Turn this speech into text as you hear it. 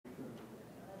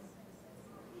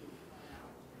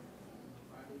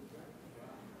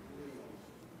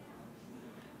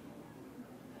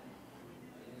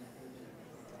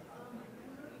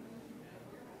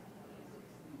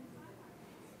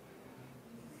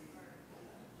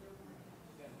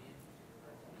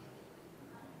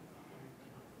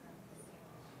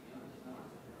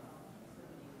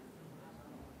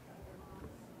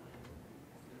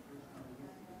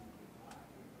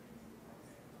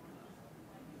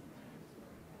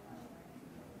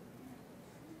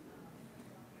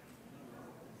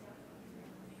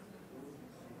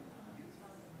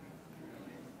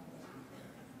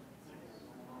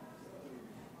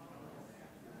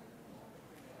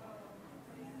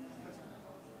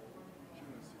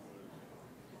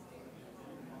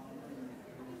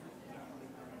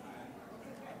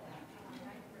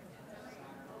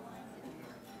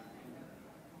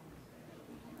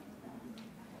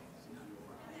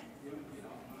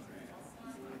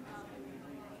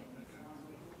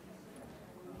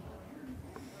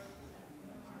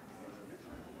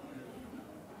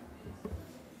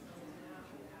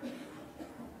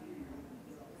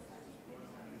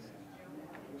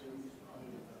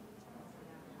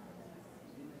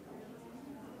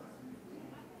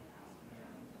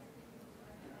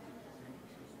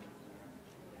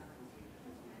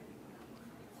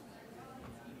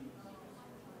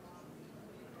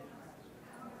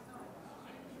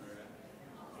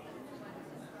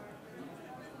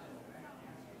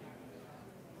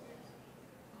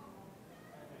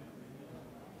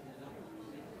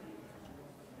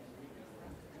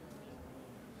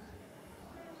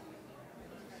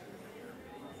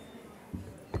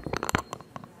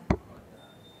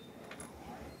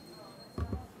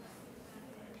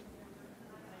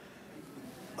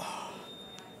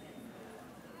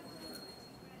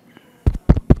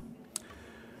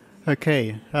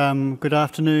Okay, good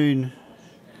afternoon.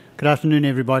 Good afternoon,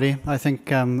 everybody. I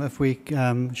think if we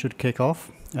should kick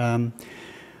off.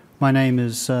 My name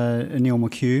is Neil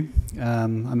McHugh.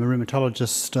 I'm a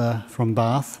rheumatologist from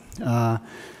Bath.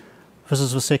 This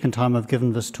is the second time I've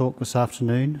given this talk this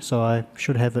afternoon, so I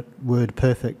should have it word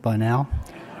perfect by now.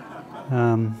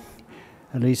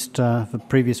 At least the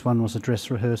previous one was a dress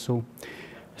rehearsal.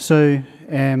 So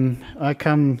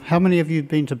how many of you have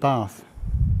been to Bath?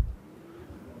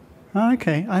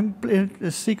 Okay, I'm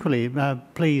equally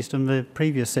pleased in the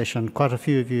previous session. Quite a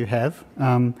few of you have.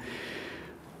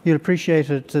 You'll appreciate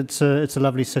it. It's a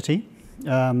lovely city.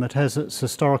 It has its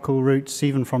historical roots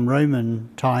even from Roman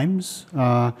times,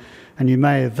 and you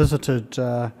may have visited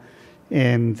the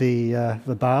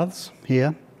baths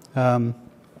here.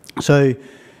 So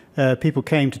people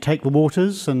came to take the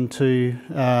waters and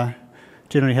to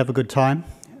generally have a good time,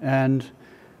 and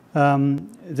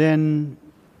then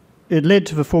it led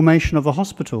to the formation of a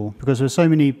hospital because there were so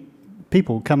many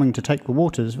people coming to take the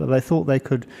waters that they thought they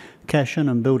could cash in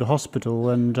and build a hospital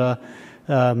and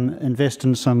invest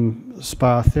in some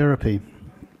spa therapy.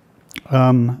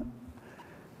 And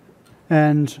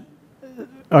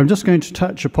I'm just going to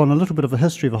touch upon a little bit of the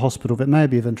history of the hospital that may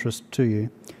be of interest to you.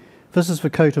 This is the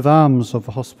coat of arms of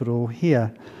the hospital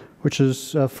here, which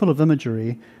is full of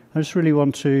imagery. I just really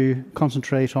want to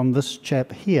concentrate on this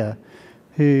chap here,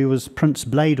 who was Prince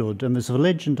Bladewood, and there's a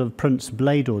legend of Prince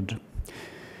Bladewood,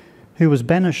 who was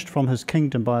banished from his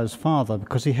kingdom by his father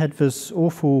because he had this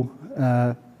awful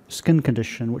skin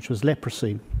condition, which was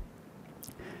leprosy.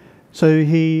 So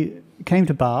he came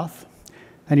to Bath,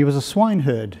 and he was a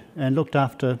swineherd and looked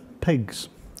after pigs.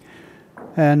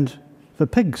 And the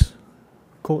pigs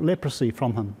caught leprosy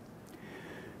from him.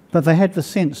 But they had the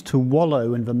sense to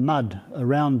wallow in the mud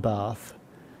around Bath,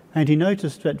 and he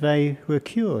noticed that they were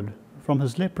cured from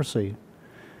his leprosy.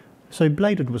 So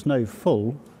Bladewood was no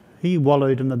fool. He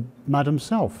wallowed in the mud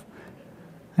himself,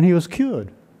 and he was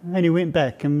cured. And he went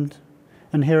back and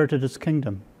inherited his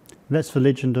kingdom. That's the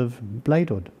legend of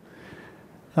Bladewood.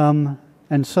 And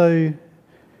so,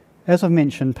 as I've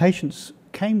mentioned, patients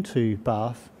came to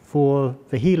Bath for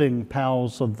the healing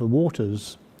powers of the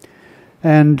waters.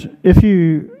 And if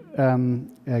you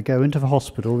go into the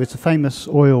hospital, there's a famous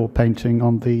oil painting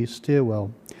on the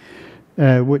stairwell,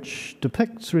 which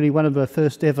depicts really one of the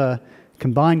first ever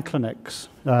combined clinics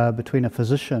between a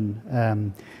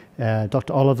physician,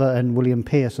 Dr. Oliver, and William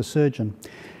Pierce, a surgeon.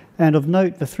 And of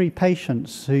note, the three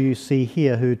patients who you see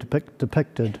here who are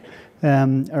depicted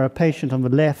are a patient on the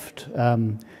left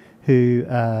who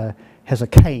has a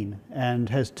cane and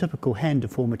has typical hand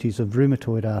deformities of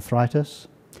rheumatoid arthritis.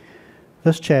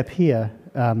 This chap here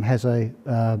has a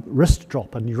wrist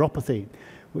drop, a neuropathy,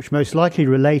 which most likely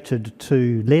related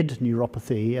to lead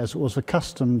neuropathy, as it was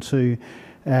accustomed to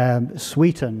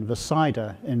sweeten the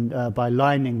cider by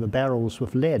lining the barrels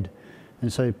with lead. And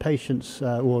so patients,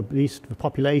 or at least the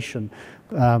population,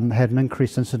 had an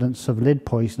increased incidence of lead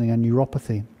poisoning and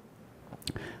neuropathy.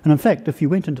 And in fact, if you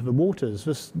went into the waters,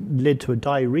 this led to a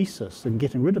diuresis and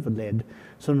getting rid of the lead.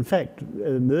 So in fact,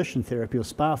 immersion therapy or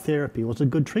spa therapy was a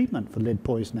good treatment for lead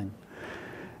poisoning.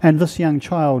 And this young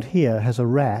child here has a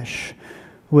rash,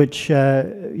 which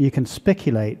you can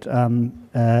speculate may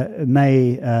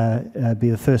be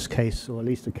the first case, or at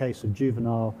least a case of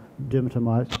juvenile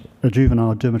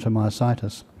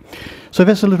dermatomyositis. So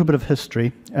that's a little bit of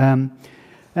history.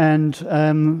 And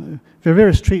there are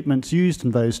various treatments used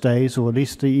in those days, or at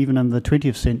least even in the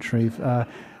 20th century.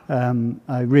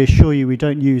 I reassure you we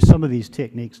don't use some of these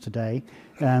techniques today,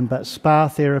 but spa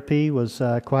therapy was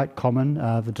quite common,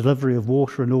 the delivery of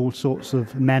water in all sorts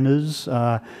of manners,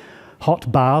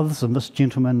 hot baths, and this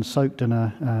gentleman soaked in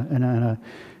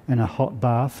a hot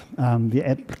bath. The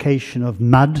application of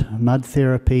mud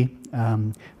therapy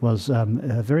was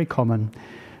very common.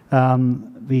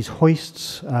 These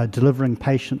hoists delivering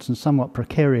patients in somewhat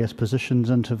precarious positions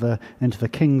into the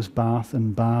King's Bath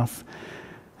in Bath.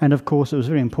 And of course, it was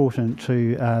very important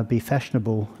to be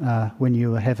fashionable when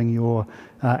you were having your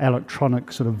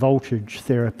electronic sort of voltage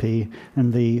therapy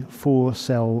in the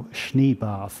 4-cell Schnee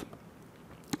bath.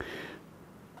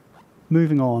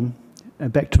 Moving on,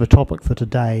 back to the topic for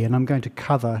today, and I'm going to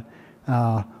cover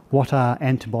what are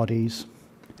antibodies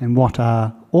and what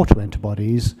are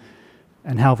autoantibodies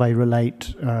and how they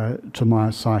relate to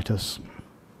myositis.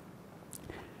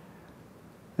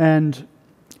 And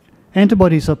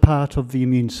antibodies are part of the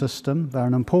immune system. They're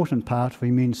an important part of the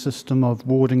immune system of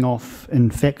warding off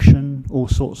infection, all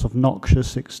sorts of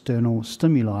noxious external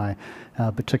stimuli,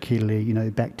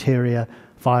 particularly bacteria,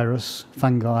 virus,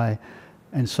 fungi,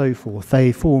 and so forth.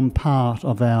 They form part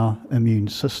of our immune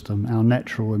system, our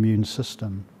natural immune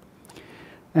system.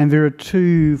 And there are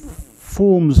two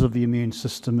forms of the immune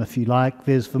system, if you like.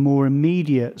 There's the more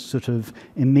immediate,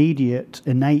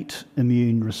 innate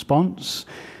immune response,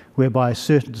 whereby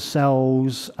certain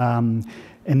cells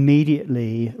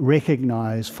immediately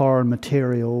recognize foreign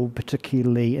material,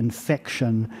 particularly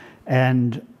infection,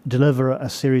 and deliver a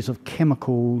series of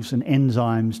chemicals and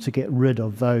enzymes to get rid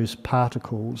of those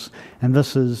particles. And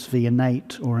this is the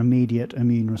innate or immediate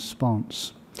immune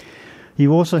response.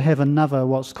 You also have another,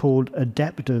 what's called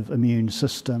adaptive immune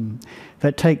system,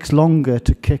 that takes longer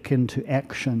to kick into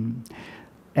action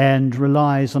and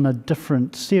relies on a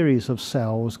different series of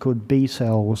cells called B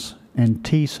cells and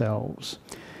T cells.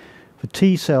 The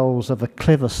T cells are the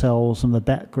clever cells in the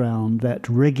background that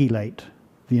regulate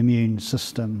the immune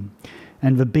system,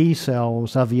 and the B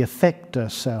cells are the effector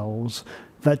cells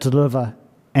that deliver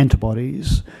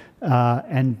antibodies.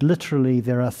 And literally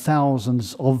there are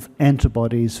thousands of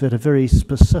antibodies that are very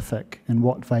specific in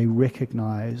what they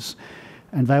recognize.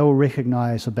 And they all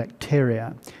recognize a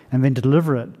bacteria and then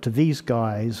deliver it to these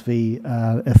guys, the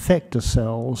effector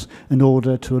cells, in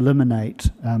order to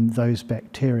eliminate those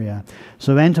bacteria.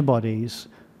 So antibodies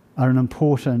are an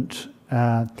important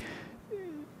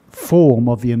form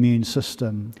of the immune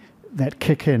system that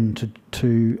kick in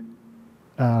to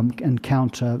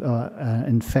encounter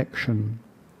infection.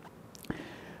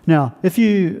 Now, if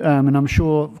you, and I'm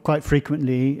sure quite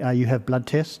frequently you have blood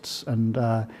tests, and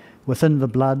within the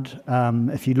blood,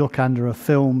 if you look under a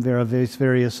film, there are these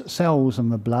various cells in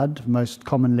the blood. Most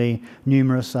commonly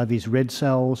numerous are these red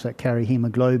cells that carry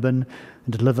hemoglobin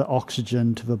and deliver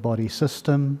oxygen to the body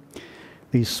system.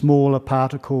 These smaller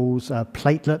particles are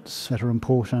platelets that are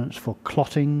important for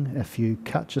clotting if you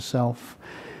cut yourself.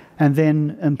 And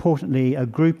then, importantly, a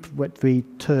group what we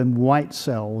term white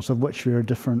cells, of which there are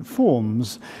different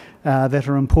forms, that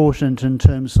are important in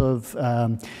terms of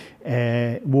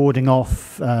warding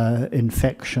off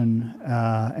infection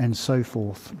and so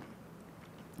forth.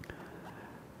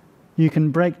 You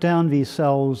can break down these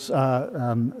cells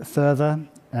further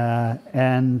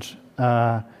and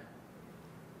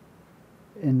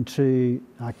into,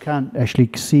 I can't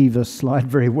actually see the slide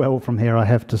very well from here, I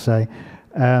have to say,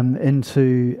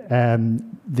 into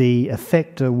the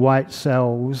effector white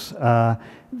cells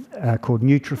called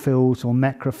neutrophils or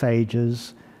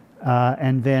macrophages,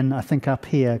 and then I think up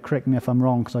here, correct me if I'm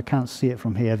wrong because I can't see it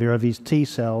from here, there are these T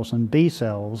cells and B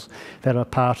cells that are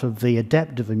part of the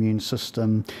adaptive immune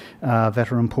system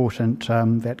that are important,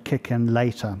 that kick in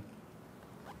later.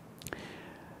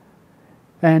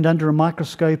 And under a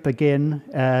microscope, again,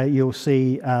 you'll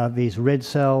see these red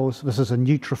cells. This is a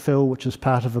neutrophil, which is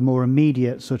part of a more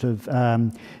immediate sort of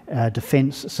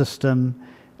defense system.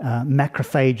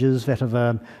 Macrophages that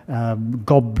are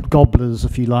gobblers,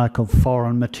 if you like, of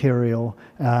foreign material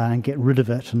and get rid of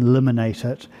it and eliminate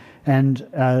it. And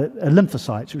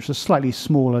lymphocytes, which are slightly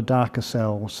smaller, darker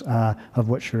cells, of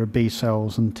which there are B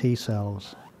cells and T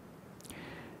cells.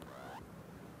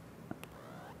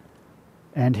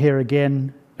 And here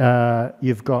again,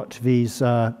 you've got these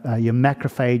your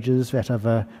macrophages that are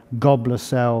the gobbler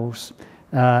cells,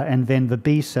 and then the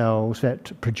B cells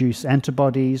that produce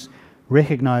antibodies,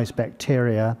 recognize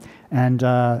bacteria, and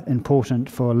are important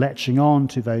for latching on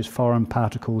to those foreign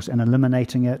particles and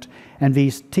eliminating it. And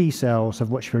these T cells,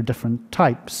 of which there are different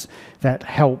types, that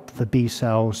help the B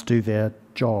cells do their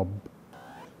job.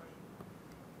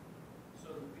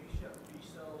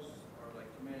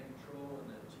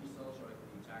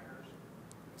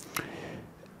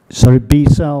 So B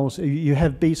cells, you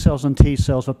have B cells and T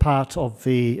cells are part of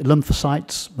the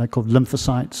lymphocytes. They're called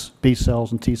lymphocytes, B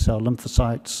cells and T cell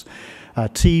lymphocytes.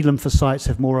 T lymphocytes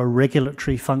have more a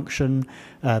regulatory function.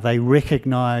 They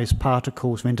recognize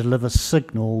particles and deliver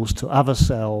signals to other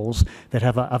cells that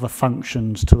have other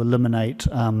functions to eliminate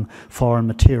foreign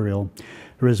material.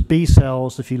 Whereas B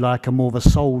cells, if you like, are more the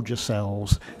soldier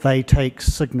cells. They take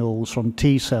signals from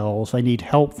T cells. They need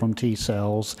help from T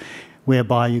cells,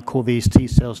 whereby you call these T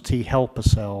cells T helper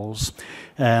cells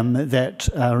that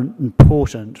are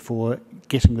important for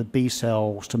getting the B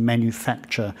cells to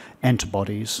manufacture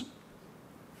antibodies.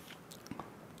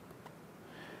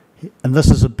 And this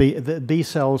is the B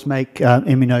cells make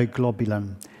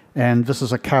immunoglobulin, and this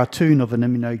is a cartoon of an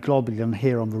immunoglobulin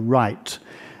here on the right,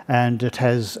 and it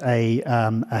has a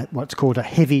what's called a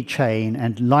heavy chain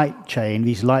and light chain,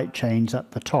 these light chains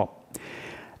at the top.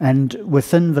 And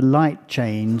within the light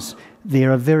chains,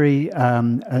 there are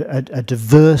a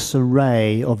diverse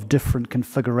array of different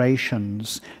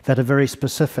configurations that are very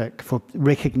specific for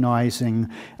recognizing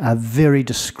very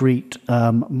discrete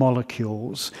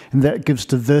molecules, and that gives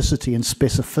diversity and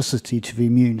specificity to the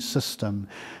immune system.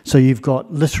 So you've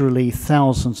got literally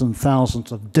thousands and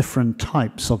thousands of different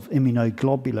types of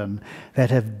immunoglobulin that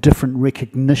have different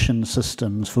recognition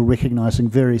systems for recognizing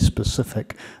very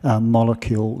specific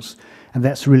molecules. And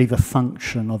that's really the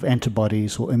function of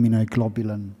antibodies or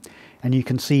immunoglobulin. And you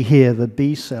can see here the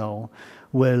B cell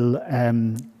will,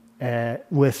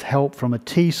 with help from a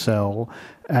T cell,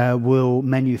 will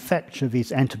manufacture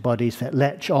these antibodies that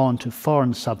latch on to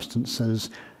foreign substances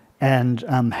and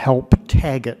help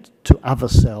tag it to other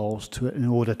cells in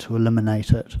order to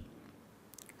eliminate it.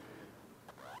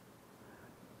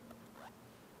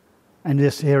 And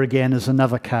this here again is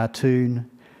another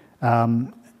cartoon.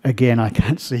 Again, I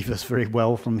can't see this very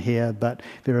well from here, but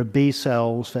there are B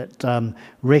cells that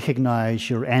recognize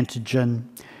your antigen.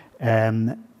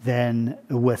 Then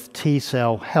with T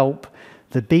cell help,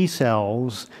 the B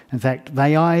cells, in fact,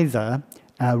 they either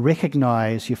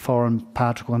recognize your foreign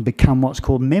particle and become what's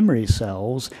called memory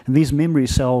cells, and these memory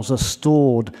cells are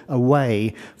stored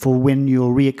away for when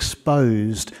you're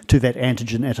re-exposed to that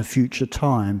antigen at a future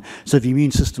time. So the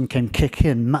immune system can kick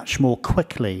in much more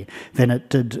quickly than it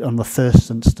did on the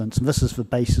first instance. And this is the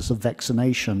basis of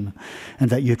vaccination, and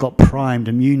that you've got primed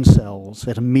immune cells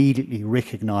that immediately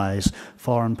recognize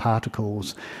foreign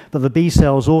particles. But the B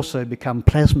cells also become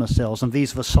plasma cells, and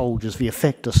these are the soldiers, the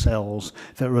effector cells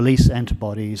that release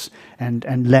antibodies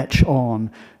and latch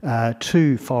on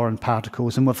to foreign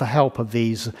particles, and with the help of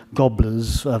these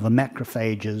gobblers, the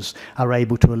macrophages, are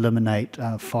able to eliminate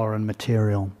foreign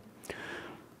material.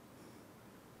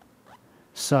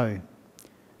 So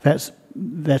that's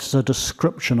a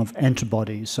description of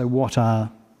antibodies. So what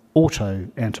are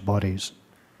autoantibodies?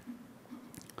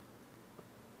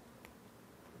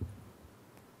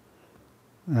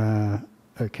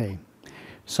 Okay,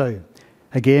 so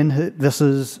again, this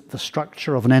is the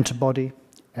structure of an antibody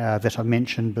that I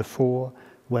mentioned before,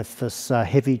 with this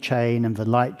heavy chain and the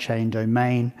light chain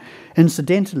domain.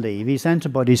 Incidentally, these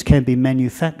antibodies can be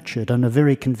manufactured and are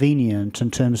very convenient in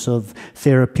terms of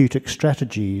therapeutic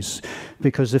strategies,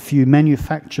 because if you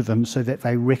manufacture them so that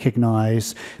they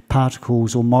recognize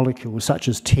particles or molecules such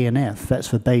as TNF, that's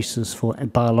the basis for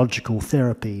biological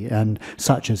therapy, and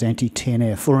such as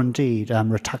anti-TNF, or indeed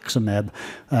rituximab,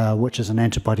 which is an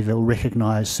antibody that will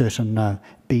recognize certain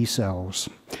B cells.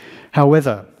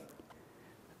 However,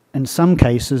 in some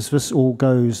cases, this all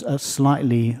goes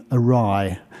slightly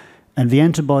awry, and the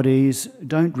antibodies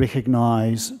don't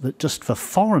recognize that just for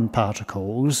foreign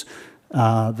particles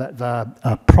that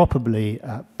they're properly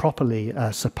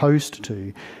supposed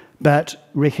to, but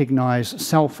recognize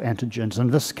self-antigens,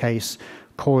 in this case,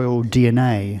 coiled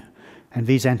DNA. And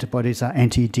these antibodies are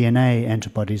anti-DNA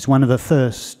antibodies, one of the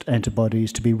first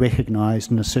antibodies to be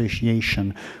recognized in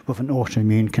association with an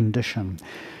autoimmune condition.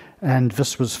 And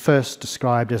this was first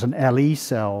described as an LE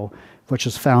cell, which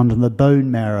is found in the bone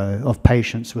marrow of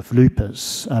patients with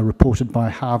lupus, reported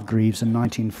by Hargreaves in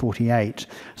 1948.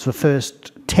 It's the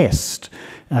first test,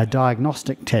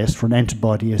 diagnostic test for an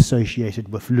antibody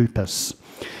associated with lupus.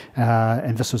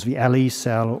 And this was the LE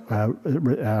cell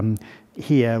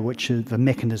here, which the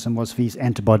mechanism was these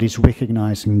antibodies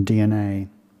recognizing DNA.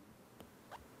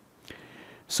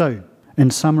 So, in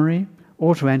summary,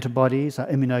 autoantibodies are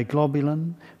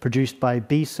immunoglobulin produced by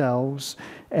B cells,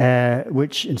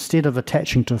 which instead of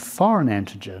attaching to foreign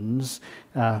antigens,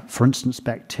 for instance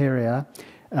bacteria,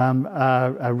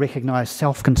 are recognized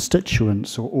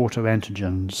self-constituents or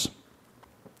autoantigens.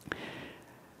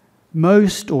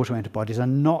 Most autoantibodies are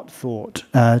not thought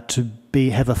to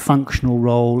have a functional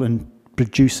role in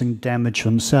producing damage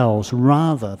themselves.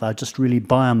 Rather, they're just really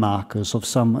biomarkers of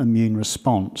some immune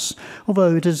response,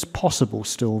 although it is possible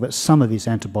still that some of these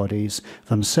antibodies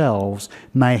themselves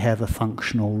may have a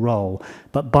functional role.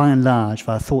 But by and large,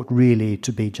 they're thought really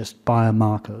to be just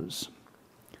biomarkers.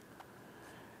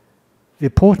 The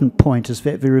important point is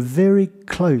that there are very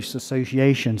close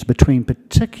associations between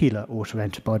particular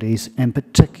autoantibodies and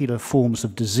particular forms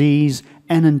of disease,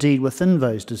 and indeed within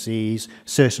those diseases,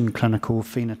 certain clinical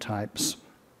phenotypes.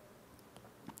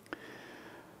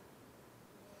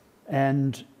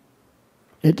 And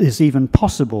it is even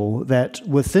possible that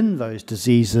within those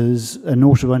diseases, an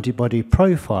autoantibody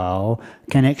profile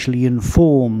can actually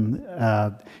inform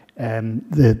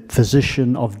the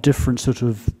physician of different sort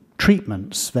of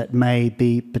treatments that may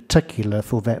be particular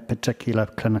for that particular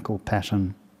clinical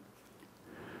pattern.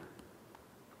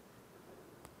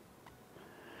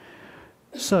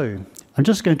 So, I'm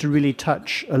just going to really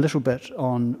touch a little bit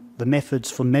on the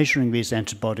methods for measuring these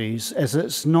antibodies, as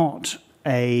it's not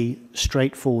a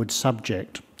straightforward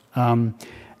subject.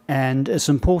 And it's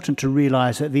important to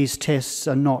realise that these tests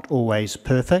are not always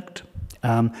perfect,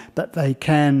 but they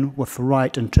can, with the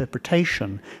right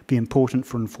interpretation, be important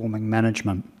for informing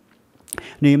management.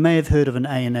 Now, you may have heard of an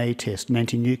ANA test, an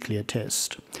anti-nuclear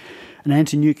test. An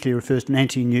anti-nuclear refers to an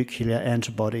anti-nuclear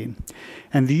antibody.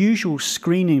 And the usual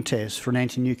screening test for an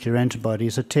anti-nuclear antibody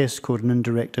is a test called an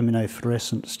indirect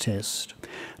immunofluorescence test.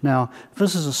 Now,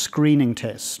 this is a screening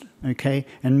test, okay?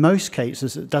 In most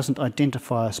cases, it doesn't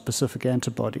identify a specific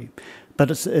antibody.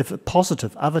 But if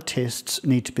positive, other tests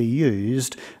need to be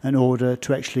used in order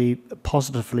to actually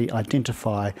positively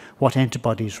identify what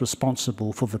antibody is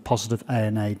responsible for the positive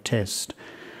ANA test.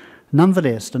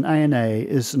 Nonetheless, an ANA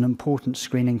is an important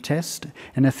screening test,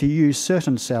 and if you use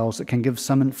certain cells, it can give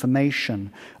some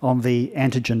information on the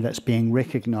antigen that's being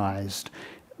recognised.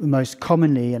 Most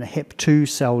commonly, a HEP2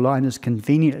 cell line is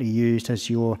conveniently used as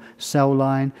your cell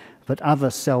line, but other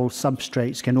cell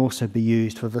substrates can also be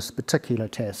used for this particular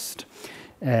test.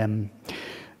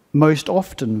 Most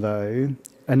often, though,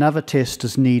 another test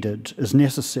is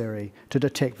necessary to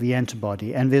detect the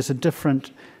antibody, and there's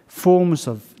different forms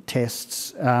of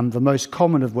tests, the most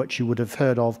common of which you would have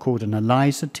heard of, called an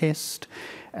ELISA test,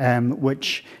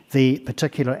 which the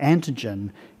particular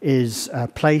antigen is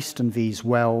placed in these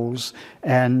wells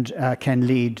and can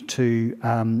lead to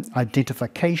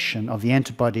identification of the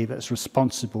antibody that's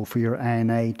responsible for your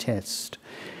ANA test.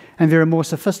 And there are more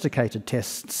sophisticated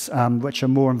tests, which are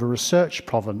more in the research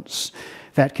province,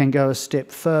 that can go a step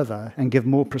further and give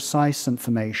more precise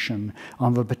information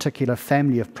on the particular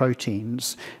family of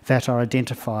proteins that are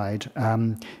identified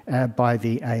by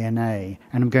the ANA.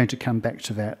 And I'm going to come back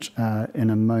to that in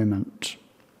a moment.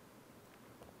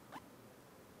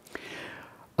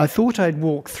 I thought I'd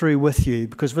walk through with you,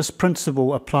 because this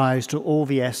principle applies to all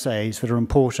the assays that are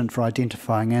important for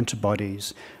identifying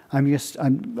antibodies.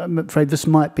 I'm afraid this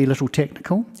might be a little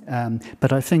technical,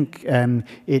 but I think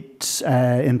it's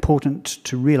important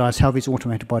to realise how these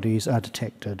autoantibodies are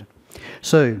detected.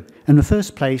 So, in the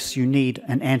first place, you need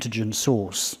an antigen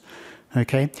source,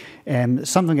 okay?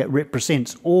 Something that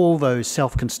represents all those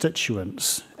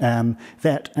self-constituents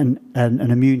that an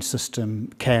immune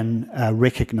system can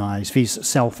recognise, these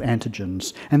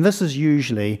self-antigens. And this is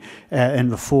usually in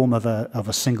the form of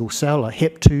a single cell, a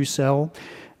HEP2 cell,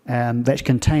 that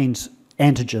contains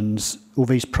antigens, all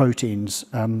these proteins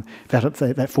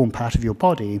that form part of your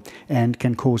body and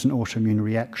can cause an autoimmune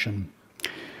reaction.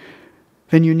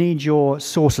 Then you need your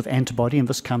source of antibody, and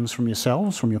this comes from your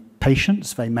cells, from your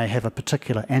patients. They may have a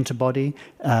particular antibody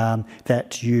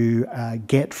that you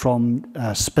get from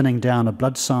spinning down a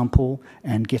blood sample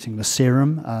and getting the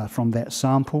serum from that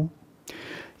sample.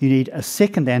 You need a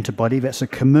second antibody that's a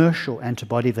commercial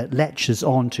antibody that latches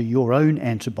on to your own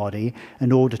antibody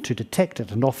in order to detect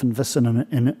it. And often this in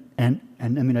an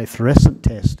immunofluorescent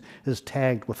test is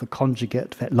tagged with a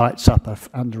conjugate that lights up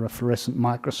under a fluorescent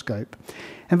microscope.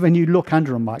 And when you look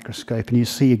under a microscope and you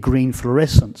see a green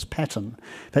fluorescence pattern,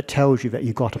 that tells you that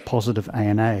you've got a positive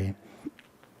ANA.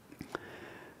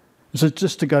 So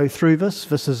just to go through this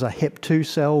is a HEP2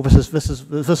 cell.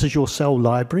 This is your cell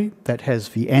library that has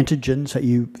the antigens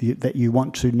that you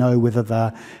want to know whether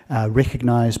they're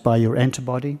recognised by your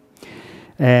antibody.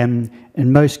 In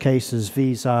most cases,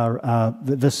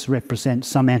 this represents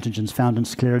some antigens found in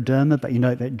scleroderma, but you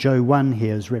note that JO1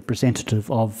 here is representative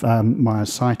of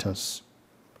myositis.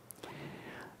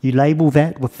 You label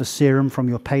that with the serum from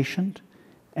your patient,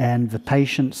 and the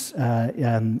patient's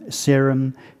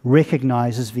serum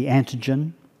recognises the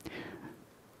antigen.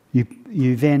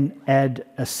 You then add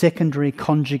a secondary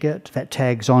conjugate that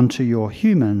tags onto your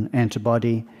human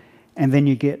antibody, and then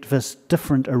you get this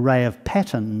different array of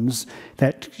patterns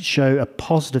that show a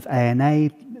positive ANA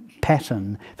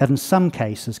pattern that in some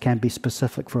cases can be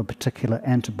specific for a particular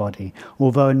antibody,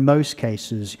 although in most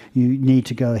cases you need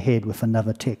to go ahead with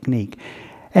another technique.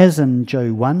 As in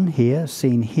JO1 here,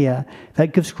 seen here,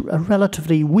 that gives a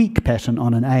relatively weak pattern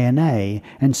on an ANA,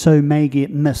 and so may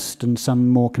get missed in some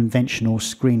more conventional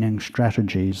screening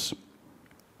strategies.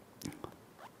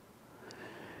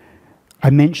 I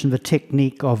mentioned the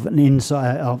technique of an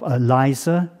enzyme of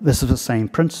ELISA. This is the same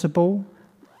principle.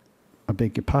 I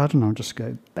beg your pardon, I'll just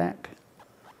go back.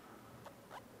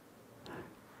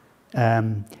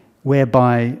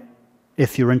 Whereby,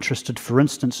 if you're interested, for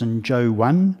instance, in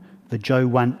JO1, the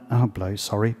JO1,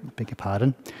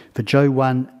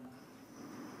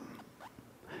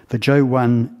 the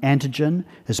JO1 antigen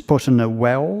is put in a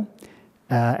well,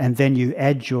 and then you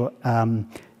add your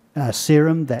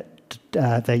serum that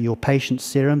they're your patient's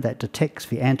serum that detects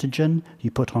the antigen.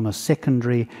 You put on a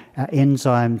secondary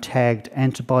enzyme-tagged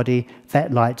antibody.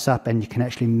 That lights up, and you can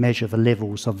actually measure the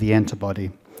levels of the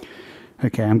antibody.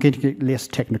 Okay, I'm going to get less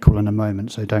technical in a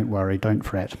moment, so don't worry, don't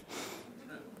fret.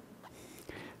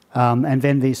 And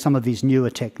then there's some of these newer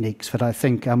techniques that I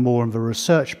think are more in the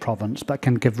research province, but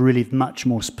can give really much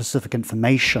more specific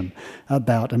information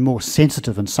about, and more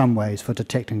sensitive in some ways, for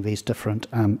detecting these different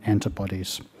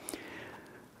antibodies.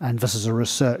 And this is a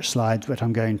research slide that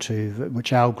I'm going to,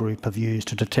 which our group have used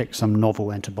to detect some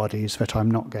novel antibodies that I'm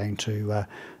not going to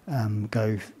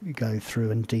go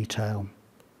through in detail.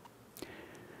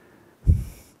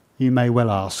 You may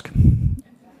well ask,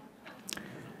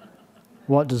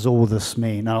 what does all this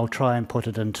mean? I'll try and put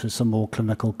it into some more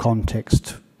clinical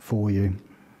context for you.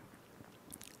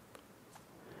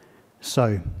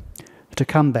 So, to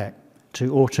come back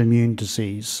to autoimmune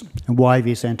disease and why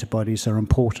these antibodies are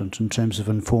important in terms of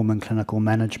informing clinical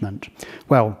management.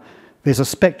 Well, there's a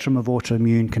spectrum of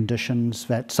autoimmune conditions,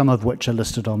 that some of which are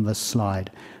listed on this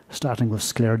slide, starting with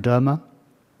scleroderma,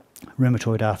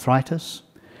 rheumatoid arthritis,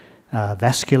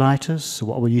 vasculitis,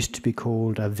 what used to be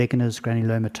called Wegener's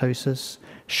granulomatosis,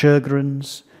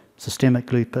 Sjögren's,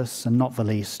 systemic lupus, and not the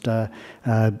least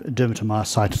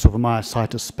dermatomyositis, or the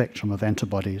myositis spectrum of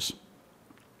antibodies.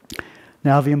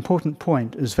 Now, the important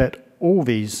point is that all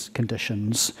these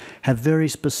conditions have very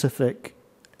specific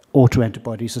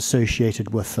autoantibodies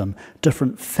associated with them,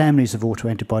 different families of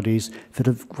autoantibodies that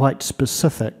are quite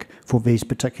specific for these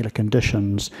particular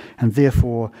conditions, and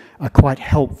therefore are quite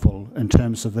helpful in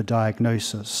terms of the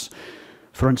diagnosis.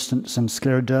 For instance, in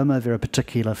scleroderma, there are a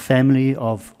particular family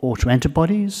of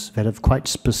autoantibodies that are quite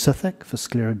specific for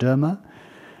scleroderma,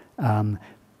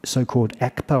 so-called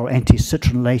ACPA, or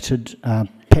anti-citrullinated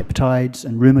peptides,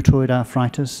 and rheumatoid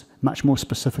arthritis, much more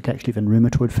specific actually than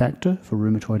rheumatoid factor for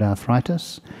rheumatoid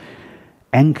arthritis.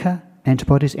 ANCA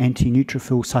antibodies,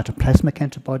 anti-neutrophil cytoplasmic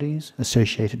antibodies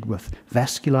associated with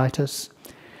vasculitis.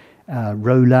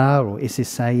 ROLA or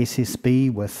SSA,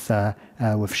 SSB with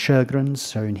Sjögren's,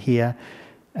 so in here,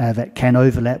 that can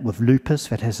overlap with lupus,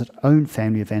 that has its own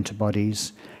family of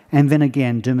antibodies. And then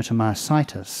again,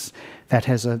 dermatomyositis, that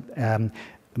has a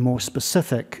more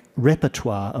specific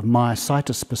repertoire of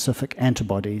myositis-specific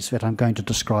antibodies that I'm going to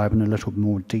describe in a little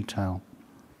more detail.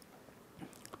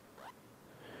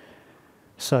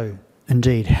 So,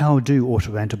 indeed, how do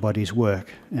autoantibodies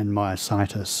work in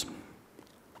myositis?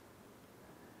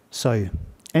 So,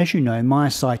 as you know,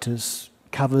 myositis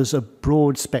covers a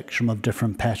broad spectrum of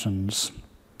different patterns.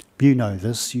 You know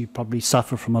this, you probably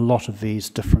suffer from a lot of these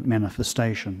different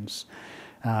manifestations,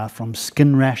 from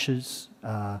skin rashes,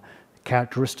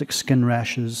 characteristic skin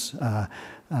rashes,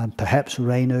 perhaps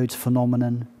Raynaud's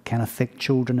phenomenon, can affect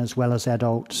children as well as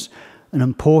adults. An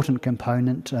important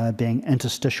component being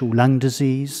interstitial lung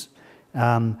disease,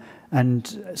 and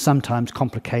sometimes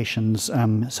complications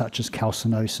such as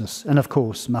calcinosis, and of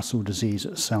course muscle disease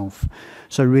itself.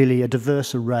 So really a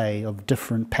diverse array of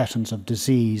different patterns of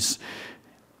disease.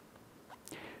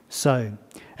 So,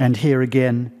 and here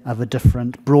again are the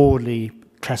different broadly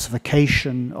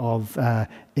classification of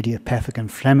idiopathic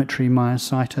inflammatory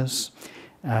myositis,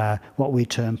 what we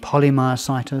term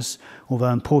polymyositis, although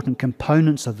important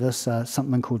components of this are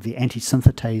something called the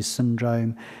antisynthetase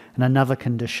syndrome, and another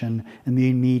condition,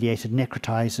 immune-mediated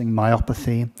necrotizing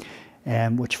myopathy,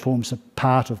 which forms a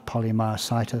part of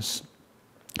polymyositis.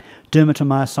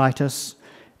 Dermatomyositis,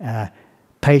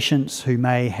 patients who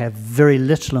may have very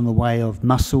little in the way of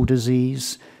muscle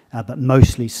disease, but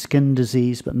mostly skin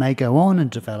disease, but may go on and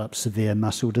develop severe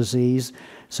muscle disease,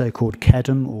 so-called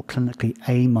CADM, or clinically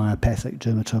amyopathic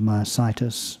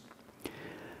dermatomyositis.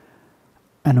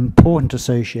 An important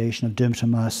association of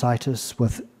dermatomyositis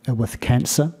with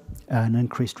cancer, an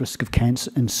increased risk of cancer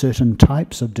in certain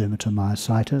types of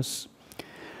dermatomyositis.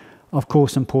 Of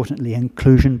course, importantly,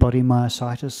 inclusion body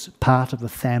myositis, part of the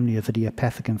family of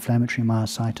idiopathic inflammatory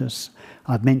myositis.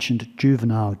 I've mentioned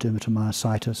juvenile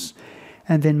dermatomyositis,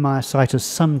 and then myositis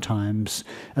sometimes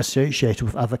associated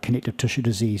with other connective tissue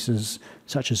diseases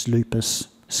such as lupus,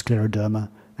 scleroderma,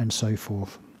 and so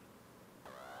forth.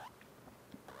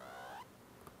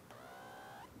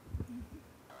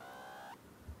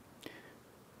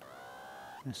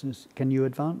 Can you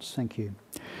advance? Thank you.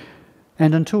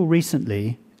 And until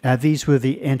recently, these were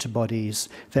the antibodies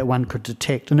that one could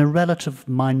detect in a relative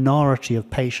minority of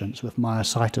patients with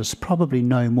myositis, probably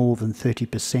no more than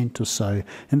 30% or so,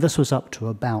 and this was up to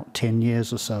about 10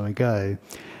 years or so ago.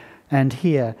 And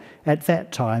here, at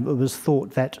that time, it was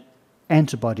thought that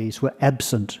antibodies were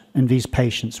absent in these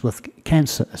patients with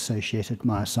cancer-associated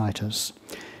myositis.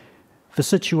 The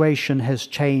situation has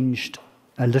changed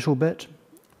a little bit.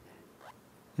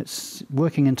 It's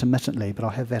working intermittently, but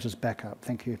I'll have that as backup.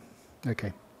 Thank you.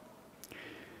 Okay.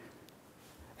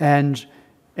 And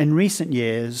in recent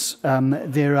years,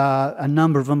 there are a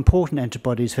number of important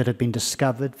antibodies that have been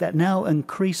discovered that now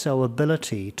increase our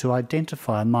ability to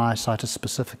identify a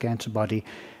myositis-specific antibody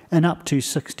in up to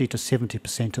 60 to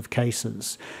 70% of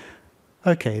cases.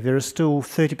 Okay, there are still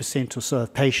 30% or so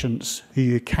of patients who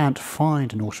you can't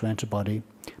find an autoantibody,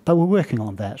 but we're working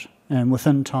on that. And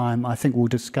within time, I think we'll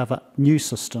discover new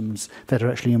systems that are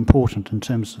actually important in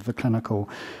terms of the clinical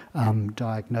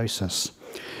diagnosis.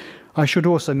 I should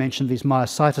also mention these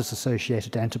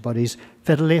myositis-associated antibodies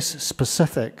that are less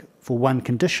specific for one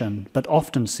condition, but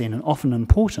often seen and often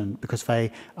important because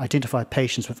they identify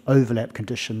patients with overlap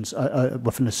conditions,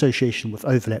 with an association with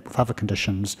overlap with other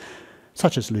conditions,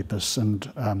 such as lupus and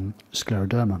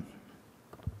scleroderma.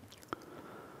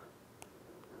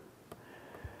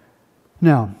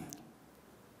 Now,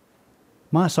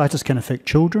 myositis can affect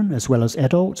children as well as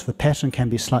adults. The pattern can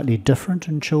be slightly different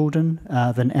in children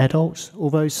than adults,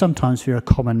 although sometimes there are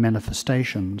common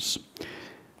manifestations.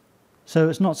 So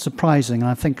it's not surprising, and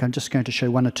I think I'm just going to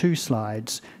show one or two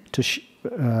slides to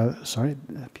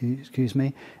excuse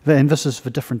me. And this is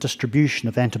the different distribution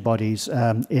of antibodies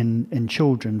in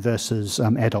children versus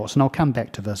adults, and I'll come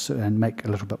back to this and make a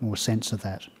little bit more sense of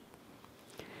that.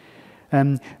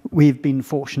 We've been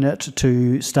fortunate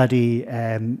to study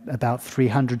about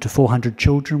 300 to 400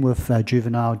 children with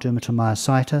juvenile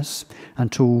dermatomyositis.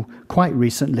 Until quite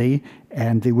recently,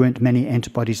 there weren't many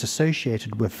antibodies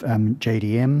associated with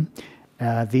JDM.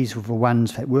 These were the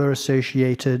ones that were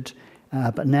associated,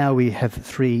 but now we have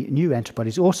 3 new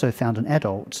antibodies also found in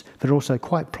adults, but also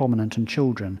quite prominent in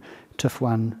children,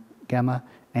 TIF1 gamma,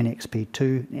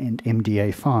 NXP2 and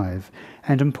MDA5.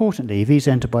 And importantly, these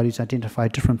antibodies identify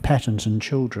different patterns in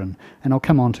children, and I'll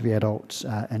come on to the adults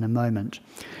in a moment.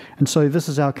 And so this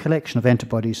is our collection of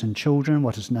antibodies in children,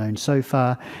 what is known so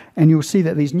far, and you'll see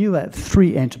that these new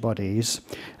 3 antibodies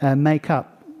make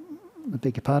up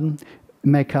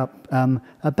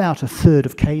about a third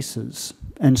of cases.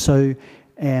 And so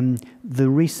the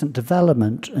recent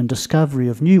development and discovery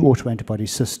of new autoantibody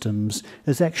systems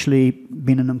has actually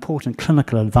been an important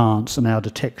clinical advance in our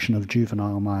detection of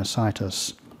juvenile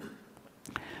myositis.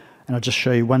 And I'll just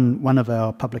show you one of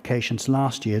our publications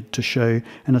last year to show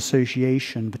an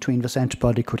association between this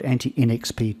antibody called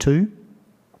anti-NXP2,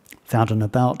 found in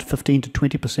about 15 to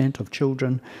 20% of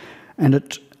children, and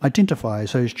it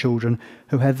identifies those children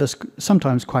who have this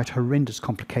sometimes quite horrendous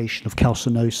complication of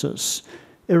calcinosis.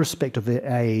 Irrespective of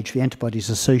their age, the antibody is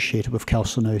associated with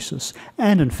calcinosis.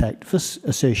 And in fact, this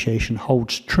association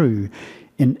holds true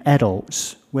in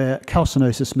adults, where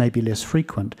calcinosis may be less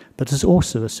frequent, but is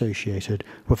also associated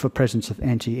with the presence of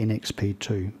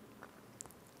anti-NXP2.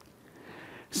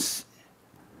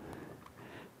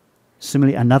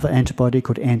 Similarly, another antibody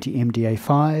called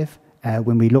anti-MDA5,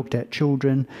 when we looked at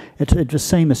children, it had the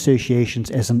same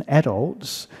associations as in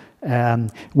adults,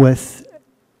 with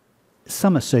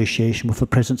some association with the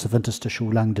presence of interstitial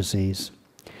lung disease.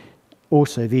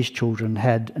 Also, these children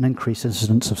had an increased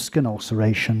incidence of skin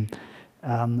ulceration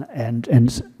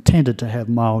and tended to have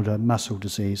milder muscle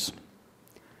disease.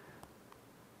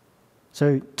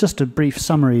 So just a brief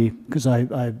summary, because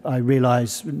I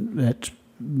realise that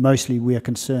mostly we are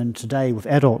concerned today with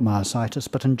adult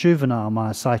myositis, but in juvenile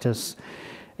myositis,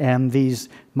 these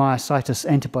myositis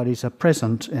antibodies are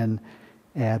present in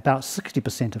about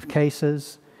 60% of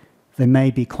cases. They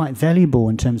may be quite valuable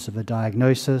in terms of a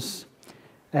diagnosis,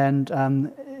 and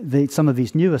some of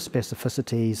these newer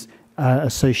specificities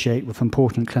associate with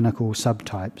important clinical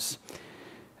subtypes.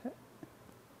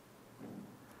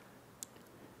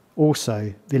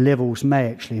 Also, the levels may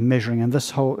actually measuring, and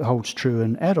this holds true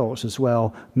in adults as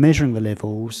well, measuring the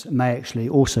levels may actually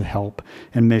also help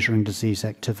in measuring disease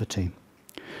activity.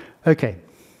 Okay,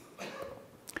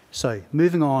 so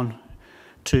moving on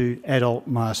to adult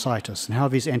myositis and how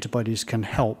these antibodies can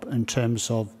help in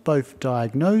terms of both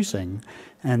diagnosing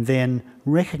and then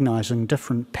recognizing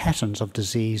different patterns of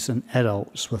disease in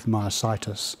adults with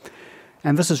myositis.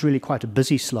 And this is really quite a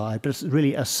busy slide, but it's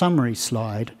really a summary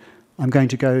slide. I'm going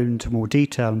to go into more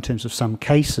detail in terms of some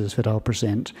cases that I'll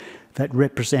present that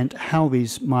represent how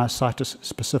these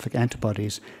myositis-specific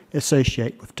antibodies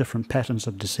associate with different patterns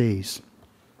of disease.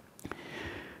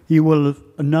 You will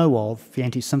know of the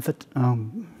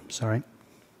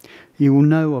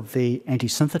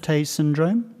antisynthetase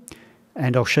syndrome,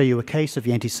 and I'll show you a case of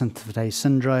the antisynthetase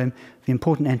syndrome, the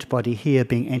important antibody here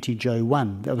being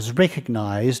anti-Jo1 that was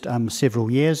recognized several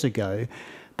years ago,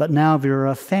 but now there are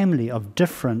a family of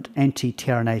different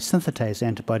anti-tRNA synthetase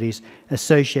antibodies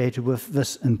associated with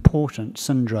this important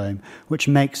syndrome, which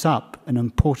makes up an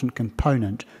important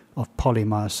component of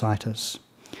polymyositis.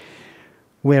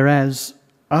 Whereas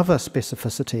other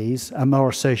specificities are more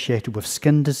associated with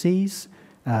skin disease,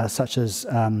 such as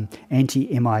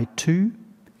anti-MI2,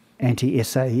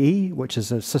 anti-SAE, which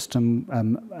is a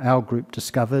system our group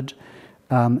discovered,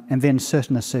 and then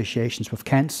certain associations with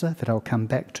cancer that I'll come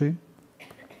back to.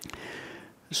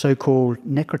 So-called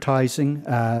necrotizing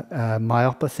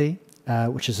myopathy,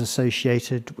 which is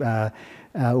associated,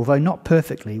 although not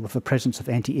perfectly, with the presence of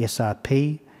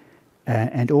anti-SRP,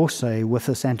 and also with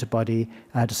this antibody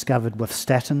discovered with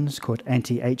statins called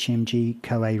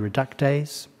anti-HMG-CoA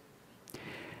reductase.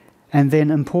 And then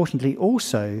importantly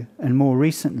also, and more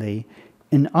recently,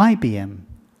 in IBM,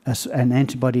 an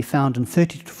antibody found in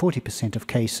 30 to 40% of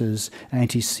cases,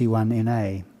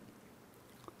 anti-C1NA.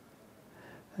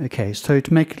 Okay, so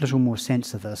to make a little more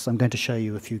sense of this, I'm going to show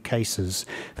you a few cases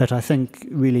that I think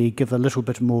really give a little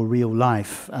bit more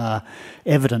real-life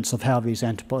evidence of how these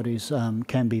antibodies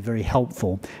can be very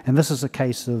helpful. And this is a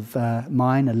case of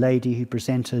mine, a lady who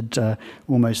presented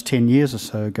almost 10 years or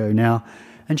so ago now,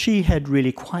 and she had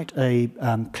really quite a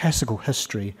classical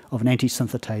history of an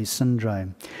antisynthetase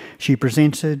syndrome. She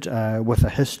presented with a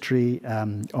history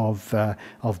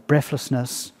of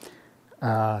breathlessness,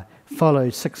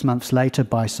 followed 6 months later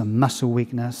by some muscle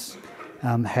weakness,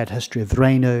 had a history of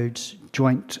Raynaud's,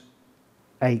 joint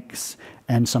aches,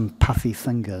 and some puffy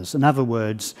fingers. In other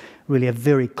words, really a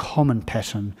very common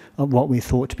pattern of what we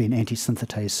thought to be an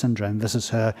antisynthetase syndrome. This is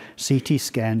her CT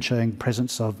scan showing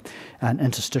presence of an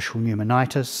interstitial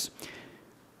pneumonitis.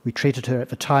 We treated her at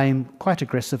the time quite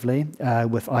aggressively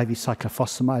with IV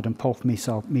cyclophosphamide and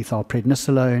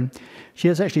methylprednisolone. She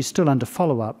is actually still under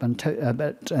follow-up and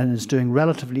is doing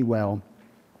relatively well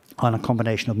on a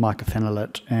combination of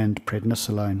mycophenolate and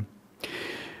prednisolone.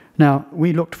 Now,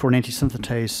 we looked for an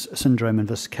antisynthetase syndrome in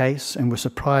this case and were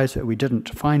surprised that we didn't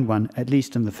find one, at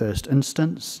least in the first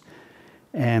instance.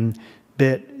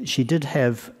 But she did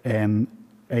have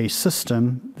a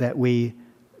system that we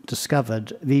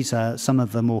discovered. These are some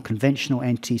of the more conventional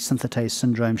antisynthetase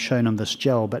syndromes shown on this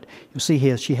gel, but you'll see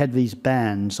here she had these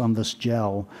bands on this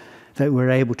gel that we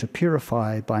were able to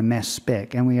purify by mass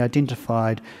spec, and we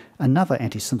identified another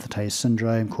antisynthetase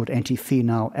syndrome called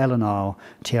antiphenylalanine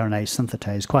tRNA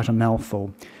synthetase, quite a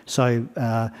mouthful. So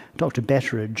Dr.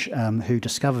 Betteridge, who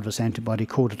discovered this antibody,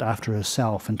 called it after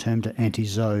herself and termed it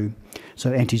anti-ZO.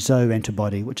 So anti-ZO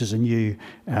antibody, which is a new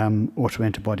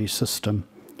autoantibody system.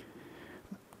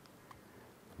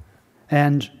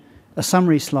 And a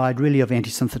summary slide really of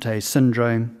antisynthetase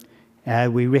syndrome.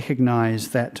 We recognize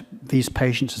that these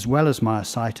patients, as well as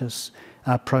myositis,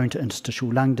 are prone to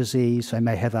interstitial lung disease. They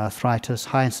may have arthritis,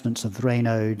 high incidence of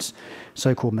Raynaud's,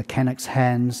 so-called mechanic's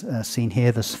hands, seen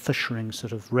here, this fissuring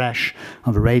sort of rash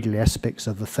on the radial aspects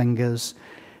of the fingers,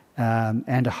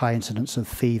 and a high incidence of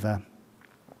fever.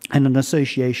 And an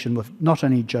association with not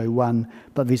only JO1,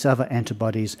 but these other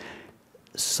antibodies,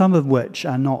 some of which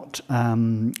are not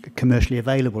commercially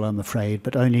available, I'm afraid,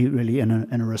 but only really in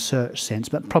a research sense,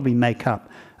 but probably make up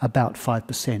about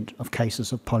 5% of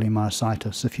cases of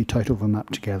polymyositis if you total them up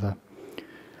together.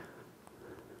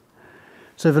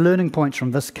 So the learning points from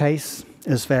this case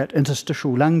is that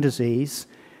interstitial lung disease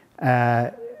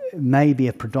may be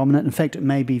a predominant, in fact, it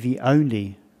may be the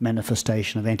only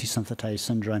manifestation of antisynthetase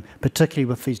syndrome, particularly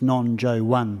with these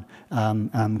non-JO1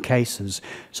 cases.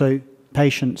 So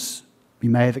patients,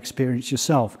 you may have experienced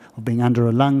yourself, of being under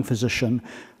a lung physician,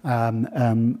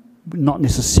 not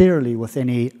necessarily with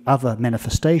any other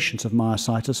manifestations of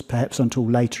myositis, perhaps until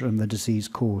later in the disease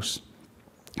course.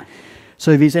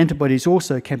 So these antibodies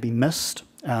also can be missed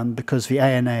because the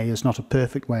ANA is not a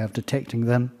perfect way of detecting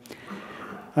them.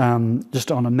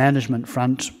 Just on a management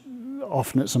front,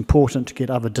 often it's important to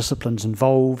get other disciplines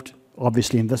involved,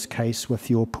 obviously in this case with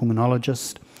your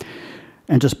pulmonologist.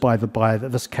 And just by the by,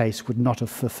 that this case would not have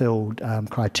fulfilled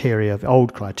criteria, the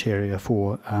old criteria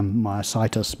for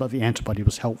myositis, but the antibody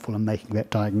was helpful in making that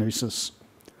diagnosis.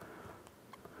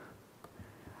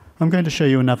 I'm going to show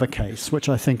you another case, which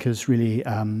I think is really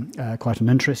quite an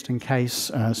interesting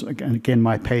case. So again,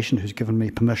 my patient who's given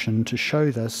me permission to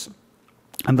show this.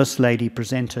 And this lady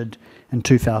presented in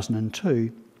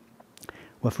 2002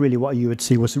 with really what you would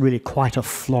see was really quite a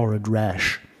florid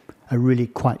rash, a really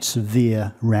quite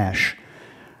severe rash.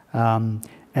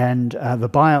 The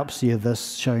biopsy of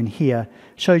this shown here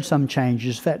showed some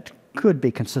changes that could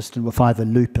be consistent with either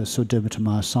lupus or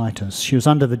dermatomyositis. She was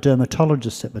under the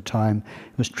dermatologist at the time,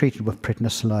 was treated with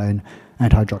prednisolone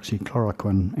and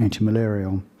hydroxychloroquine,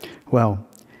 antimalarial. Well,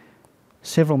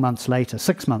 several months later,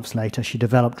 6 months later, she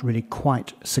developed really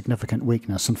quite significant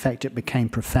weakness. In fact, it became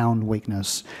profound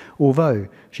weakness, although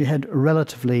she had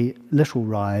relatively little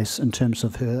rise in terms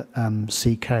of her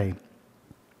CK.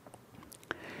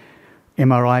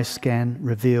 MRI scan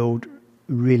revealed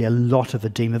really a lot of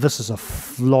edema. This is a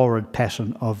florid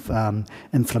pattern of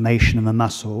inflammation in the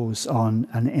muscles on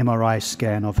an MRI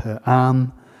scan of her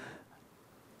arm,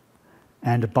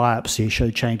 and a biopsy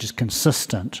showed changes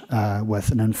consistent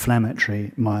with an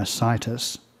inflammatory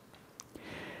myositis.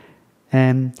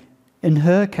 In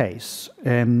her case,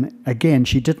 again,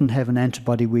 she didn't have an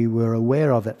antibody we were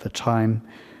aware of at the time,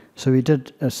 so we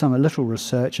did a little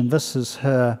research, and this is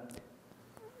her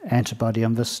antibody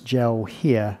on this gel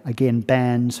here. Again,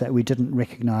 bands that we didn't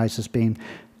recognize as being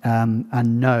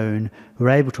unknown. We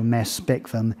were able to mass spec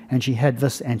them, and she had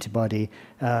this antibody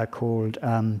called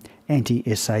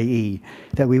anti-SAE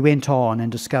that we went on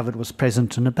and discovered was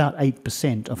present in about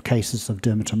 8% of cases of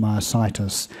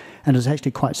dermatomyositis, and is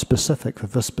actually quite specific for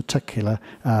this particular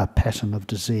pattern of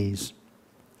disease.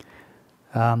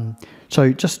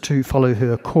 So just to follow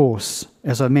her course,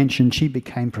 as I mentioned, she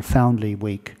became profoundly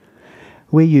weak.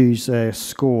 We use a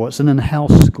score, it's an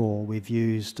in-house score we've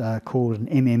used called an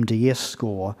MMDS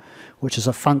score, which is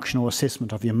a functional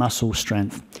assessment of your muscle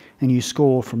strength. And you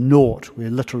score from 0, where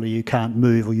literally you can't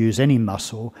move or use any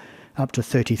muscle, up to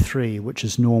 33, which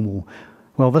is normal.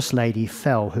 Well, this lady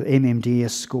fell. Her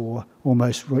MMDS score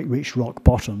almost reached rock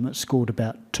bottom. It scored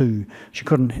about 2. She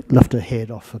couldn't lift her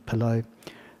head off a pillow.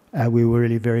 We were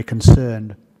really very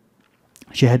concerned.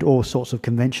 She had all sorts of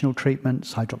conventional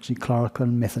treatments: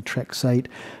 hydroxychloroquine, methotrexate,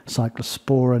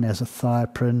 cyclosporin,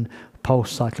 azathioprine,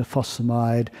 pulse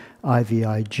cyclophosphamide,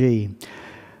 IVIG.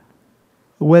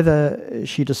 Whether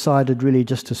she decided really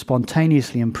just to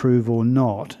spontaneously improve or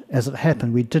not, as it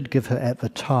happened, we did give her at the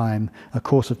time a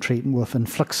course of treatment with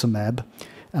infliximab.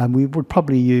 We would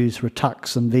probably use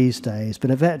Rituxan these days,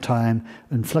 but at that time,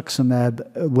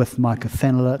 infliximab with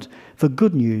mycophenolate. The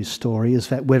good news story is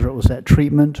that whether it was that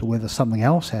treatment or whether something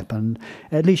else happened,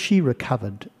 at least she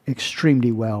recovered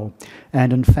extremely well.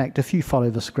 And in fact, if you follow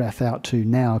this graph out to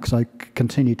now, because I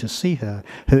continue to see her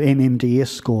MMDS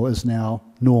score is now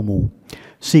normal.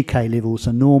 CK levels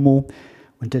are normal.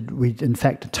 We in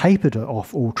fact tapered her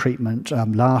off all treatment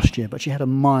last year, but she had a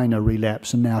minor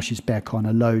relapse, and now she's back on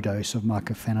a low dose of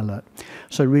mycophenolate.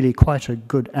 So really quite a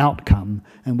good outcome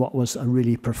in what was a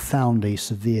really profoundly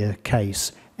severe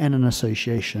case, and an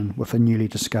association with a newly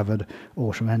discovered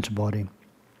autoantibody.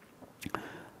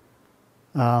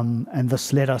 And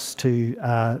this led us to,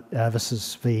 this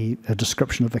is the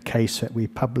description of the case that we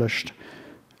published.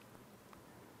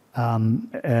 And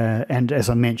as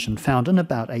I mentioned, found in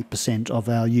about 8% of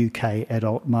our UK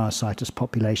adult myositis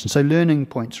population. So learning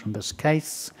points from this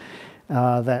case,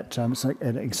 that it's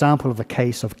an example of a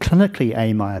case of clinically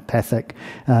amyopathic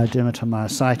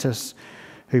dermatomyositis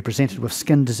who presented with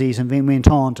skin disease and then went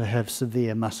on to have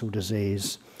severe muscle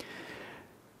disease.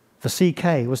 The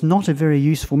CK was not a very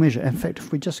useful measure. In fact,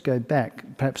 if we just go back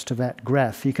perhaps to that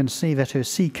graph, you can see that her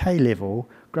CK level,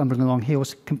 grumbling along here,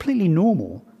 was completely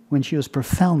normal when she was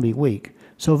profoundly weak.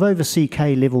 So although the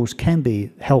CK levels can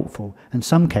be helpful, in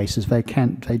some cases they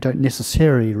don't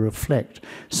necessarily reflect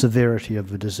severity of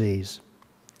the disease.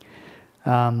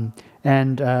 As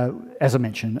I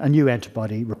mentioned, a new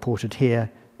antibody reported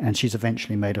here, and she's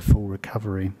eventually made a full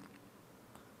recovery.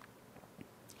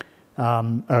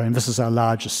 And this is our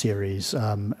largest series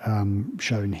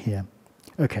shown here.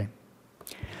 Okay.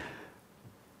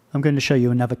 I'm going to show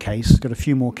you another case. Got a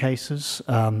few more cases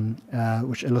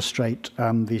which illustrate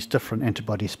these different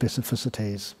antibody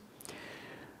specificities.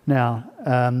 Now,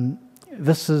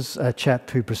 this is a chap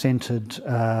who presented,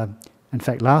 in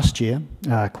fact, last year,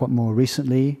 quite more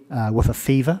recently, with a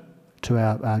fever to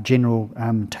our general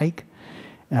take.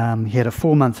 He had a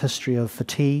 4-month history of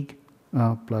fatigue.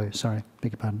 Oh, beg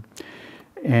your pardon.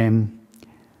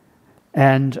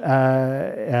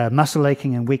 Muscle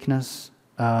aching and weakness.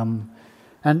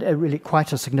 And really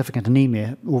quite a significant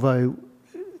anemia, although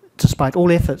despite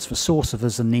all efforts, the source of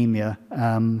his anemia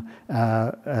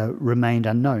remained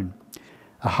unknown.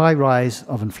 A high rise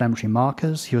of inflammatory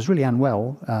markers. He was really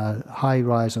unwell, high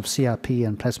rise of CRP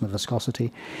and plasma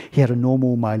viscosity. He had a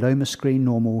normal myeloma screen,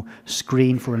 normal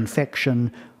screen for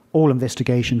infection. All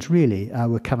investigations really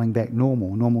were coming back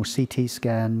normal CT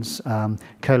scans,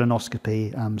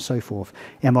 colonoscopy, so forth.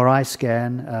 MRI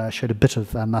scan showed a bit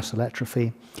of muscle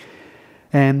atrophy.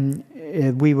 And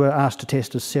we were asked to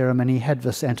test his serum, and he had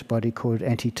this antibody called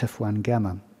anti-TIF1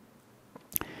 gamma.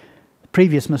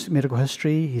 Previous medical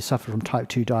history, he suffered from type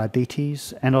 2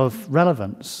 diabetes, and of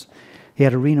relevance, he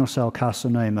had a renal cell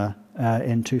carcinoma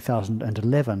in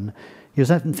 2011. He was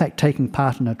in fact taking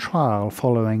part in a trial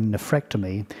following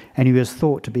nephrectomy, and he was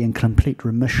thought to be in complete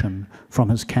remission from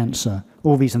his cancer.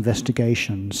 All these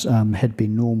investigations had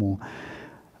been normal.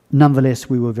 Nonetheless,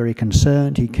 we were very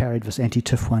concerned. He carried this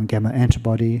anti-TIF1 gamma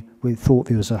antibody. We thought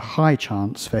there was a high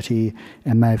chance that he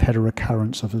may have had a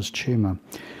recurrence of his tumour.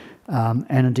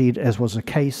 And indeed, as was the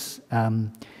case,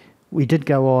 we did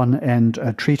go on and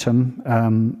treat him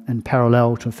in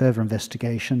parallel to further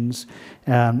investigations.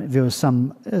 There was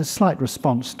some slight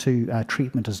response to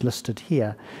treatment as listed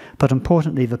here, but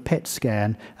importantly, the PET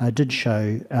scan did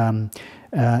show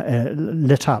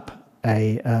lit up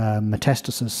a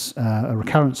metastasis, a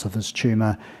recurrence of his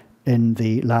tumour in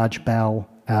the large bowel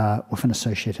with an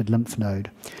associated lymph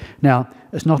node. Now,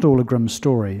 it's not all a grim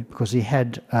story, because he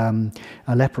had a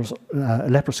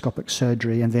laparoscopic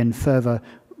surgery and then further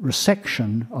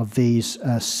resection of these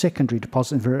secondary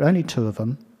deposits. There are only 2 of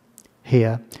them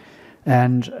here,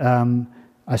 and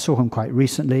I saw him quite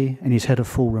recently, and he's had a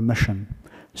full remission.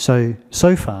 So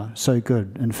far, so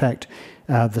good. In fact,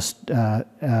 this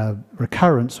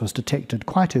recurrence was detected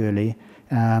quite early,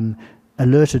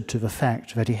 alerted to the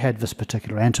fact that he had this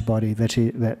particular antibody, that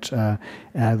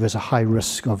there's a high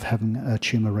risk of having a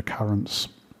tumour recurrence.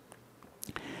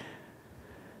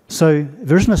 So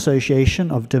there is an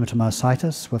association of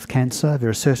dermatomyositis with cancer. There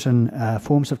are certain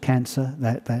forms of cancer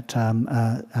that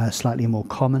are slightly more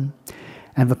common.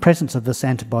 And the presence of this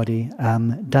antibody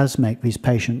does make these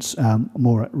patients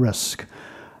more at risk.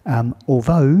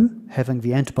 Although having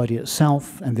the antibody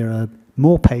itself, and there are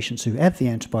more patients who have the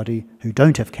antibody who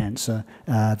don't have cancer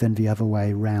than the other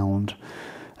way round.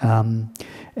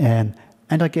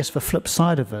 And I guess the flip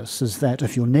side of this is that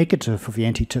if you're negative for the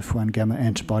anti-TIF1 gamma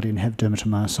antibody and have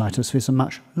dermatomyositis, there's a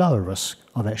much lower risk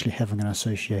of actually having an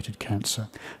associated cancer.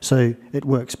 So it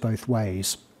works both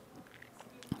ways.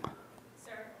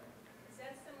 Sir, is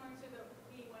that similar to the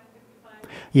P155?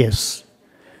 Yes.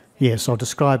 Yes, I'll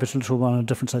describe it a little on a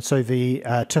different side. So the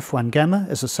TIF1 gamma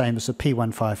is the same as the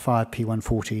P155,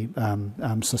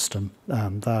 P140 system.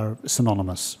 They're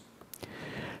synonymous.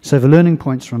 So the learning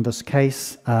points from this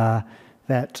case are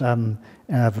that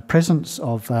the presence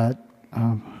of, I'll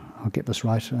get this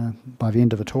right by the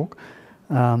end of the talk,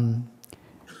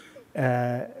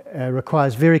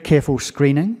 requires very careful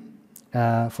screening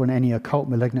for any occult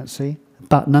malignancy,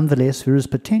 but nonetheless there is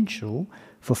potential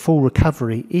for full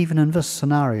recovery, even in this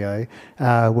scenario,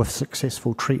 with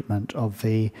successful treatment of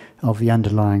the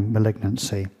underlying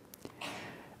malignancy.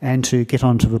 And to get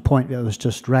on to the point that was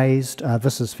just raised,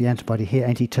 this is the antibody here,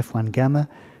 anti-TIF1 gamma,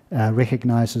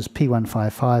 recognises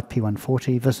P155,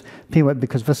 P140.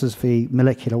 Because this is the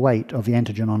molecular weight of the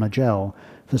antigen on a gel.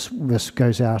 This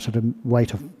goes out at a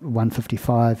weight of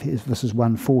 155. This is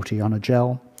 140 on a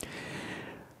gel.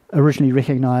 Originally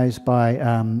recognised by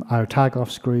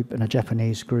Arotagov's group and a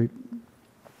Japanese group.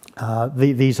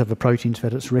 These are the proteins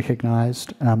that it's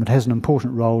recognised. It has an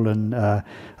important role in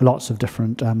lots of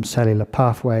different cellular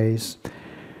pathways.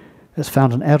 It's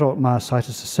found in adult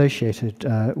myositis associated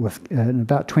with in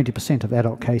about 20% of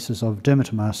adult cases of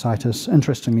dermatomyositis.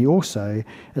 Interestingly also,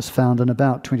 it's found in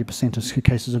about 20% of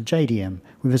cases of JDM,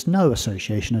 where there's no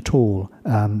association at all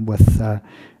with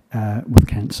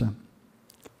cancer.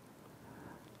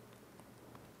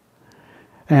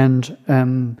 And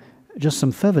just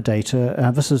some further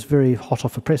data. This is very hot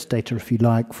off the press data, if you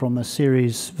like, from a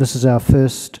series. This is our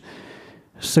first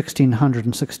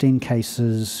 1,616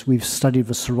 cases. We've studied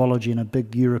the serology in a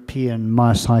big European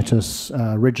myositis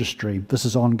registry. This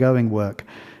is ongoing work,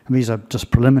 and these are just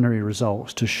preliminary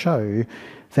results to show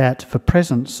that the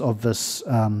presence of this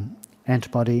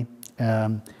antibody,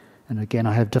 and again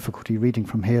I have difficulty reading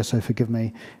from here, so forgive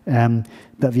me,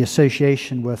 but the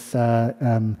association with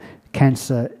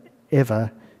cancer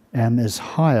is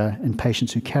higher in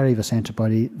patients who carry this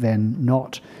antibody than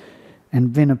not,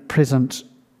 and then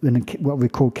in what we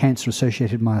call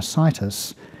cancer-associated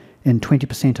myositis, in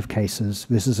 20% of cases,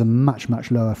 this is a much, much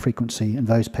lower frequency in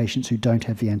those patients who don't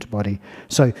have the antibody.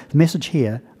 So the message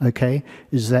here, okay,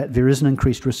 is that there is an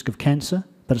increased risk of cancer,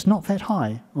 but it's not that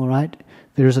high, all right?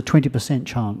 There is a 20%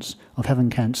 chance of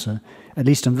having cancer, at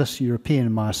least in this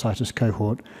European myositis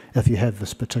cohort, if you have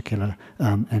this particular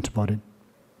antibody.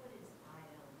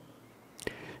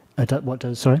 What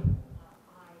does, sorry?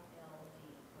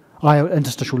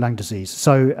 Interstitial lung disease.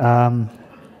 So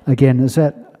again, is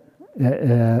that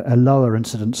a lower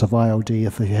incidence of ILD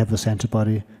if you have this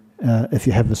antibody,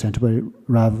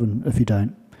 rather than if you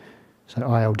don't? So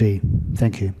ILD.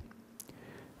 Thank you.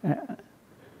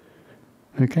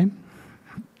 Okay.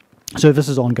 So this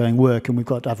is ongoing work, and we've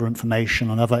got other information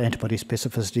on other antibody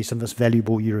specificities in this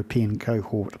valuable European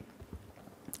cohort.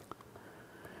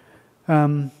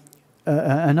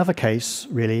 Another case,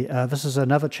 really, this is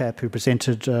another chap who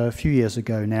presented a few years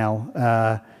ago now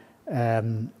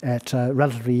at a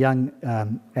relatively young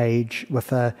age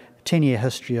with a 10-year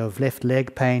history of left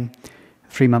leg pain,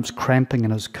 3 months cramping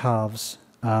in his calves,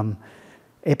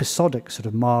 episodic sort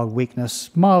of mild weakness,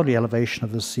 mildly elevation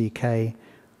of the CK,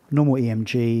 normal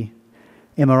EMG,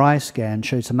 MRI scan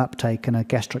showed some uptake in a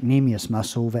gastrocnemius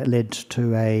muscle that led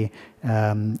to an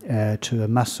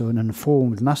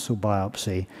informed muscle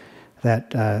biopsy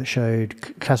that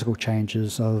showed classical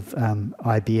changes of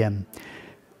IBM.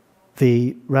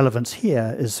 The relevance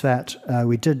here is that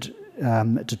we did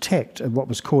detect what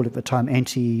was called at the time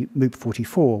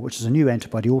anti-MUP44, which is a new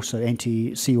antibody, also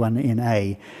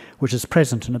anti-C1NA, which is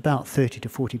present in about 30 to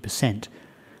 40%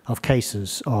 of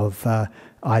cases of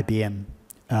IBM.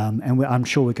 And I'm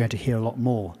sure we're going to hear a lot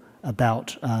more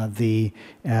about the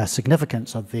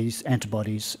significance of these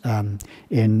antibodies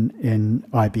in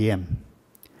IBM.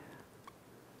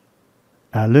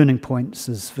 Learning points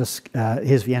is this,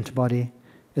 here's the antibody,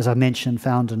 as I mentioned,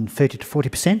 found in 30 to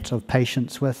 40% of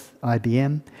patients with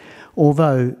IBM.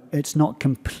 Although it's not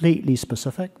completely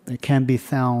specific, it can be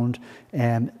found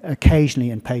occasionally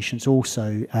in patients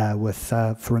also with,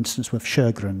 for instance, with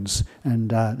Sjögren's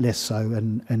and less so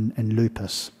in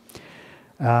lupus.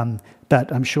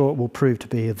 But I'm sure it will prove to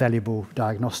be a valuable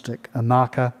diagnostic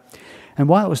marker. And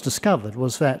why it was discovered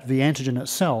was that the antigen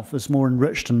itself is more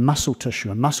enriched in muscle tissue,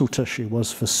 and muscle tissue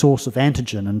was the source of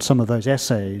antigen in some of those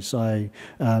assays I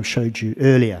showed you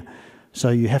earlier. So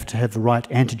you have to have the right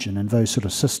antigen in those sort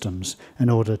of systems in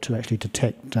order to actually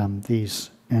detect these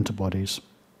antibodies.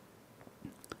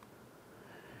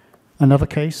 Another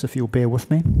case, if you'll bear with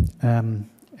me, and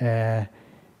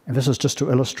this is just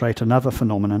to illustrate another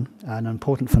phenomenon, an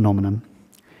important phenomenon.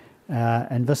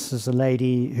 And this is a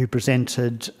lady who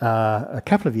presented a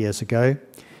couple of years ago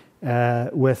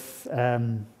with a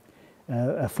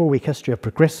 4-week history of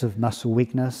progressive muscle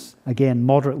weakness, again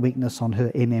moderate weakness on her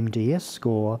MMDS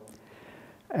score,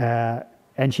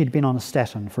 and she'd been on a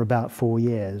statin for about 4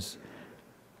 years.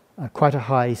 Quite a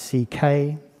high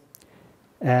CK,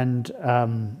 and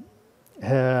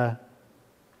her,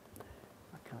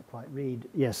 I can't quite read,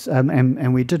 yes,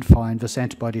 and we did find this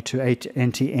antibody to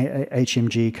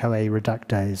anti-HMG-CoA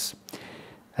reductase.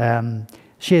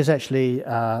 She is actually,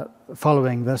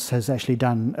 following this, has actually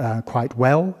done quite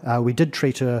well. We did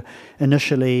treat her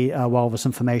initially while this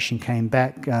information came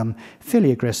back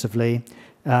fairly aggressively,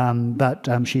 but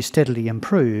she steadily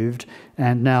improved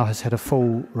and now has had a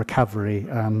full recovery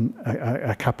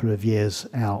a couple of years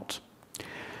out.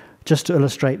 Just to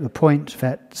illustrate the point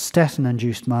that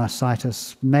statin-induced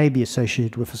myositis may be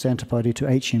associated with this antibody to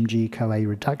HMG-CoA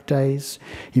reductase.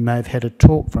 You may have had a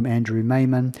talk from Andrew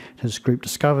Mayman. His group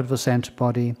discovered this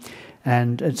antibody,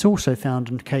 and it's also found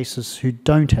in cases who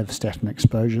don't have statin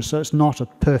exposure, so it's not a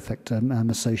perfect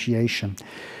association.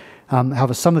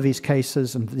 However, some of these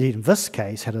cases, indeed in this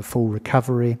case, had a full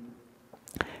recovery,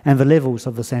 and the levels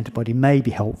of this antibody may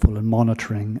be helpful in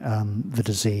monitoring the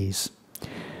disease.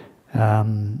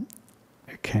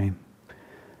 Okay,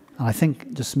 I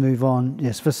think just move on.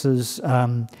 Yes, this is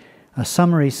a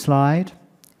summary slide.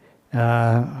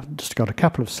 Just got a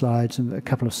couple of slides and a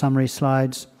couple of summary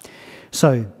slides.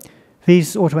 So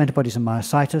these autoantibodies in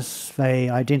myositis, they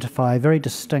identify very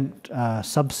distinct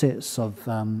subsets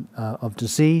of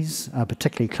disease,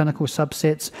 particularly clinical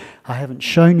subsets. I haven't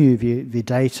shown you the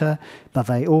data, but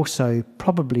they also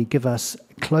probably give us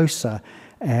closer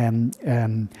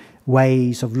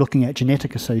ways of looking at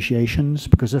genetic associations,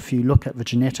 because if you look at the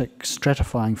genetic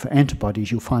stratifying for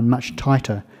antibodies, you'll find much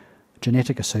tighter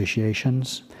genetic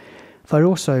associations. They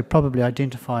also probably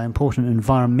identify important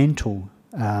environmental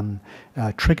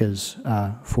triggers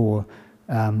for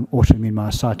autoimmune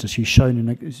myositis.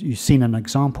 You've seen an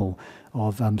example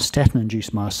of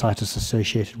statin-induced myositis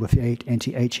associated with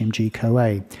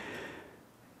anti-HMG-CoA.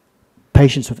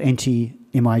 Patients with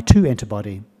anti-MI2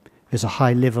 antibody, there's a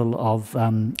high level of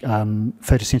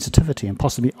photosensitivity, and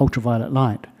possibly ultraviolet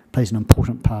light plays an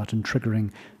important part in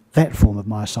triggering that form of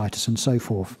myositis and so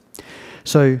forth.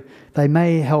 So they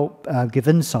may help give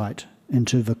insight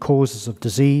into the causes of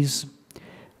disease,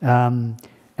 and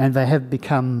they have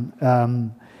become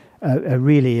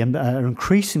are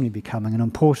increasingly becoming an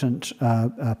important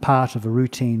part of a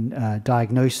routine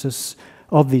diagnosis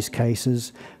of these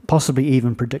cases, possibly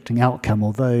even predicting outcome,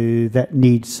 although that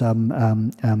needs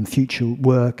some future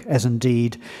work, as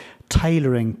indeed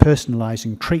tailoring,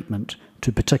 personalizing treatment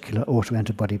to particular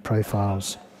autoantibody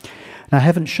profiles. Now, I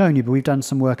haven't shown you, but we've done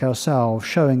some work ourselves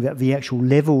showing that the actual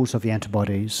levels of the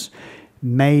antibodies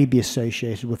may be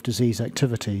associated with disease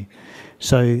activity.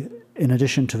 So in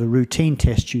addition to the routine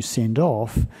tests you send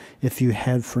off, if you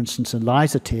have, for instance, a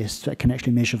ELISA test that can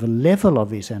actually measure the level of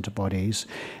these antibodies,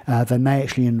 they may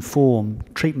actually inform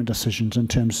treatment decisions in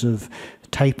terms of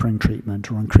tapering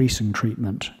treatment or increasing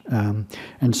treatment.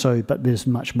 But there's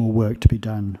much more work to be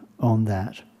done on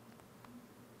that.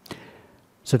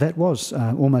 So that was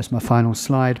almost my final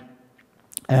slide.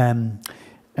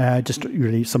 Just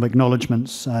really some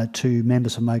acknowledgements to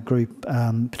members of my group,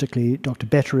 particularly Dr.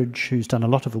 Betteridge, who's done a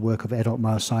lot of the work of adult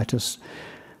myositis,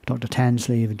 Dr.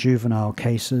 Tansley, the juvenile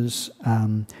cases,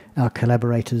 our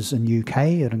collaborators in UK,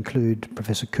 it include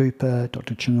Professor Cooper,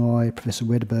 Dr. Chinoy, Professor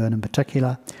Wedderburn in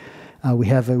particular. We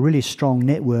have a really strong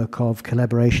network of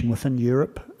collaboration within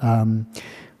Europe.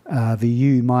 The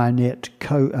EU MyNet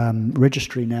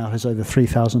registry now has over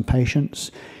 3,000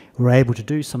 patients. We're able to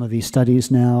do some of these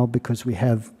studies now because we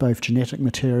have both genetic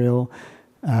material,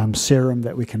 serum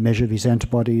that we can measure these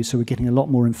antibodies, so we're getting a lot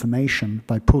more information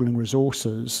by pooling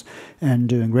resources and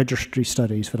doing registry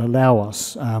studies that allow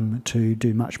us to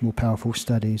do much more powerful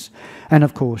studies. And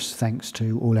of course, thanks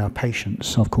to all our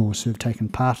patients, of course, who've taken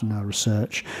part in our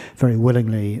research very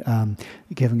willingly,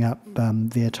 giving up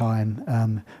their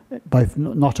time, both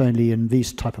not only in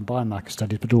these type of biomarker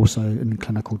studies, but also in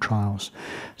clinical trials.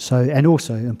 So, and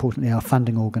also, importantly, our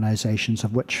funding organisations,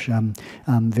 of which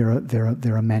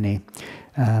there are many.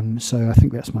 So I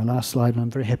think that's my last slide, and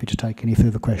I'm very happy to take any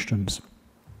further questions,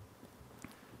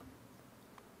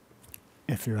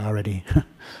 if there are any. How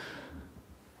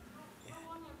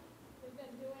long have we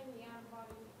been doing the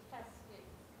antibody testing?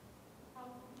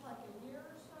 Like a year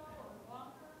or so, or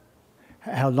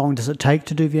longer? How long does it take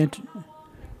to do the How long have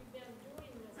you been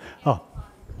doing this Oh,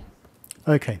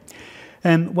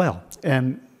 antibody testing?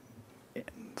 okay.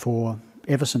 For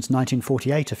ever since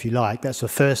 1948, if you like, that's the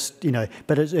first,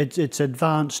 but it's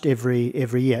advanced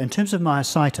every year. In terms of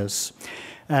myositis,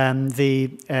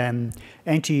 the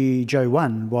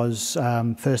anti-Jo1 was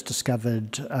first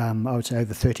discovered, I would say,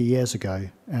 over 30 years ago,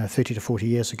 30 to 40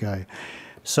 years ago.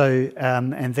 So,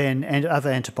 and other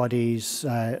antibodies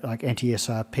like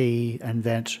anti-SRP, and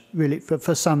that really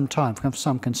for some time, for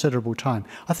some considerable time.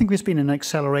 I think there's been an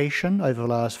acceleration over the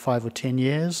last 5 or 10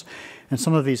 years, and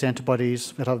some of these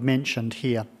antibodies that I've mentioned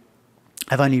here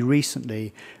have only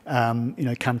recently,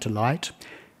 come to light.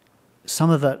 Some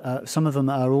of them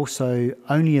are also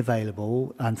only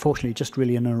available, unfortunately, just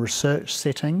really in a research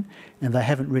setting, and they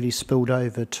haven't really spilled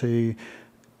over to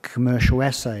commercial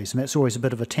assays, and that's always a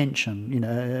bit of a tension,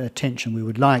 a tension. We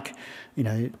would like,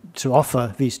 to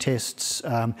offer these tests,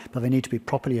 but they need to be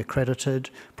properly accredited,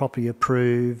 properly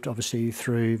approved, obviously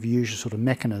through the usual sort of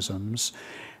mechanisms.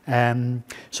 So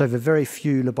there are very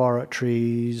few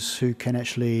laboratories who can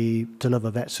actually deliver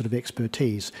that sort of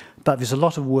expertise. But there's a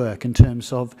lot of work in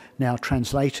terms of now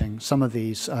translating some of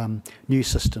these new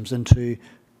systems into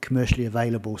commercially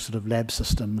available sort of lab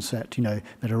systems that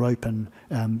that are open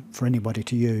for anybody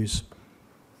to use.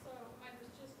 So I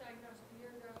was just diagnosed a year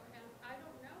ago, and I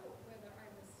don't know whether I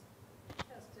was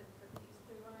tested for these.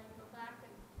 Do I go back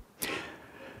and talk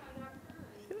with my doctor,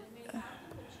 and they may have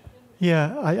them, but you didn't?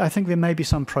 Yeah, I think there may be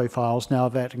some profiles now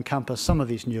that encompass some of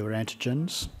these newer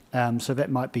antigens, so that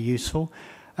might be useful.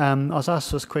 I was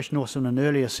asked this question also in an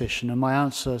earlier session, and my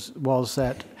answer was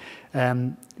that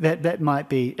that might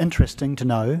be interesting to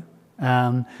know,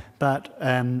 but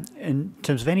in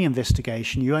terms of any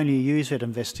investigation, you only use that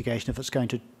investigation if it's going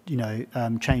to,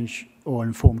 change or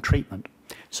inform treatment.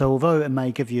 So although it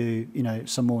may give you,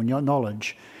 some more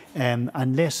knowledge,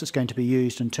 unless it's going to be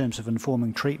used in terms of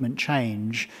informing treatment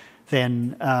change,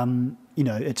 then,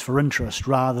 it's for interest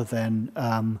rather than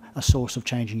a source of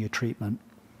changing your treatment.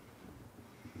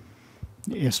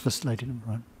 Yes, this lady,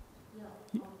 right?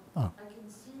 Yeah, Oh. I can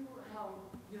see how,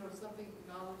 something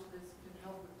acknowledged this can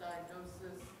help with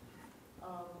diagnosis.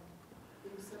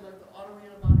 You said like the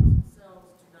autoantibodies themselves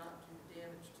do not do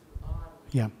damage to the body.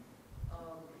 Yeah.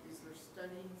 Is there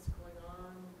studies going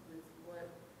on with what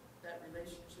that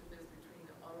relationship is between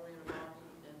the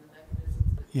autoantibody and the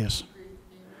mechanisms that Yes. create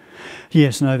damage?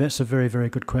 Yes, no, that's a very, very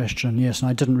good question. Yes, and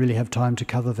I didn't really have time to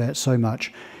cover that so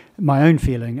much. My own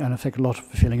feeling, and I think a lot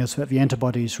of the feeling, is that the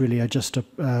antibodies really are just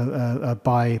a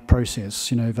by process.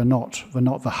 They're not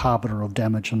the harbinger of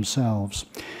damage themselves.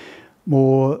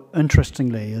 More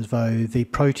interestingly, as though the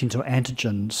proteins or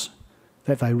antigens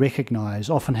that they recognise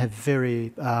often have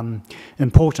very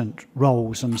important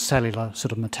roles in cellular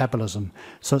sort of metabolism.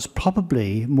 So it's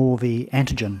probably more the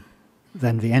antigen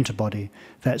than the antibody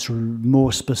that's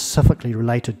more specifically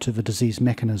related to the disease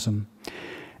mechanism.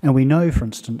 And we know, for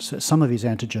instance, that some of these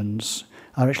antigens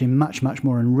are actually much, much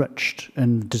more enriched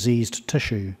in diseased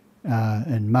tissue,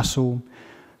 in muscle,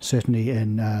 certainly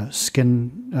in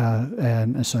skin,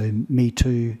 and so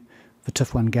Me2, the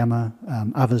TIF1 gamma,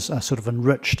 others are sort of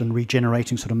enriched and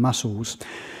regenerating sort of muscles.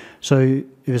 So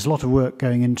there's a lot of work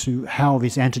going into how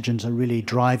these antigens are really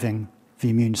driving the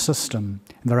immune system,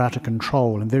 and they're out of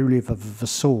control, and they're really the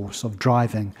source of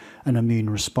driving an immune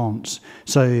response.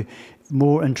 So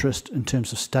more interest in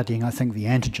terms of studying, I think, the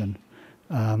antigen,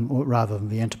 or rather than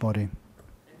the antibody. And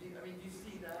do you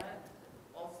see that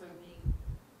also being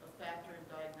a factor in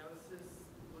diagnosis,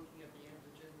 looking at the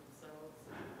antigen themselves?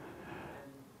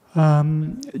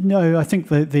 No, I think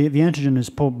the antigen is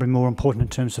probably more important in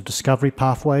terms of discovery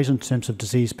pathways, in terms of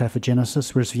disease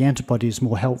pathogenesis, whereas the antibody is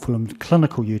more helpful in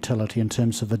clinical utility in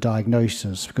terms of the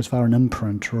diagnosis, because they're an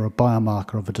imprint or a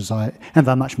biomarker of a disease, and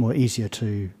they're much more easier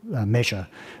to measure,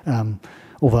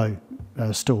 although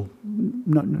still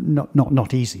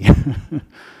not easy.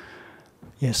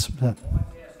 Yes.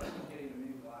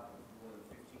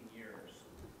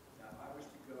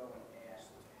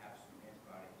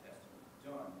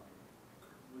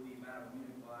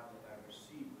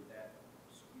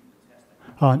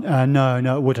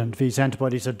 No, it wouldn't. These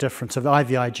antibodies are different. So the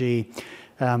IVIG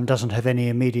doesn't have any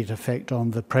immediate effect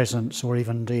on the presence or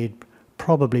even indeed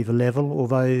probably the level,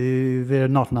 although there are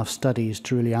not enough studies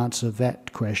to really answer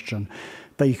that question.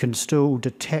 But you can still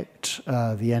detect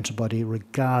the antibody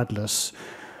regardless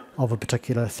of a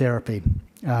particular therapy.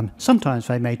 Sometimes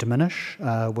they may diminish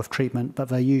with treatment, but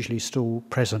they're usually still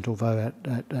present, although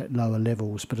at lower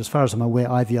levels. But as far as I'm aware,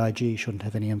 IVIG shouldn't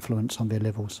have any influence on their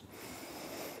levels.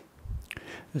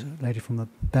 There's a lady from the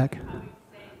back. I would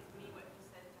say to me what you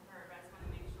said to her, but I just want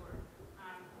to make sure.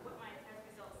 What my test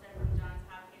results said from Johns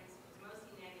Hopkins was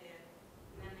mostly negative,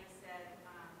 and then they said,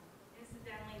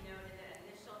 incidentally noted that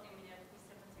initial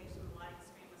immunoprecipitation blood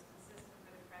stream was consistent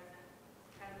with the presence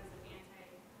of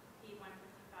anti-P155,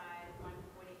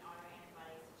 140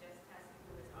 autoantibodies, suggest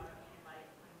testing for this autoantibody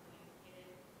clinically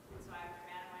indicated. And so after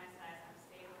myositis, I'm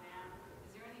stable now.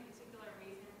 Is there any particular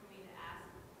reason for me to ask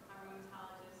a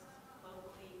rheumatologist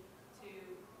locally to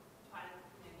try to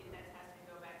get that test and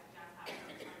go back to Johns Hopkins,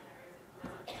 or is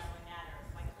it doesn't really matter?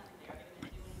 It's like clinically, are they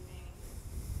going to do anything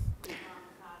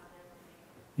positive?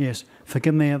 Yes,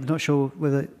 forgive me, I'm not sure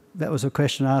whether that was a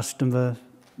question asked in the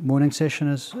morning session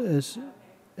as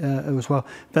well,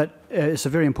 but it's a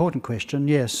very important question.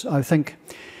 Yes, I think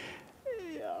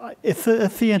if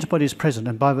the antibody is present,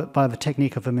 and by the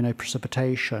technique of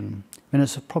immunoprecipitation, then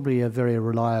it's probably a very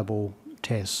reliable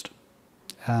test.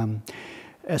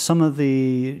 Some of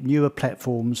the newer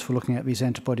platforms for looking at these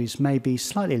antibodies may be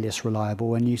slightly less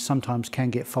reliable, and you sometimes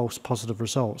can get false positive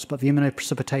results, but the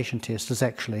immunoprecipitation test is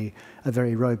actually a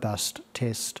very robust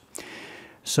test.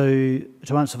 So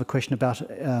to answer the question about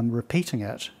repeating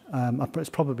it, it's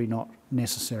probably not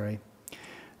necessary.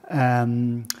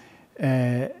 In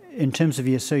terms of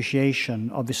the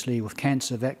association, obviously with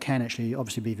cancer, that can actually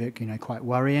obviously be quite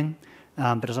worrying.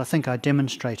 But as I think I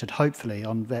demonstrated, hopefully,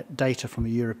 on that data from a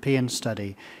European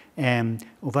study,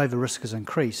 although the risk has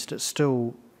increased, it's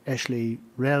still actually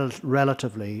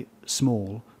relatively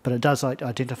small, but it does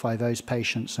identify those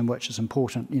patients in which it's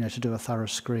important, to do a thorough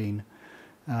screen.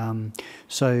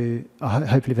 So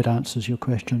hopefully that answers your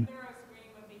question. A thorough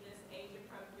screen would be just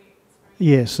age-appropriate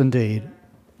screening? Yes, indeed.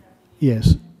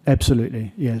 Yes,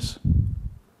 absolutely, yes.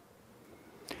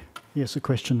 Yes, a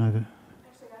question over.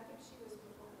 Actually, I think she was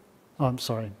before. Oh, I'm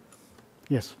sorry.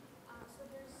 Yes. So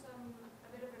there's a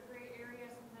bit of a gray area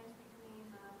sometimes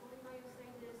between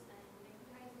polymyositis and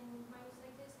necrotizing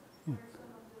myositis. What are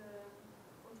some of the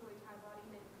autoantibody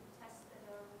that you test that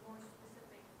are more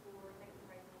specific for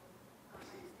necrotizing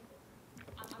myositis?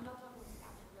 I'm not talking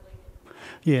cancer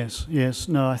related. Yes.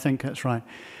 No, I think that's right.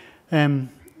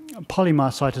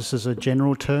 Polymyositis is a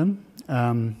general term.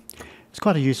 It's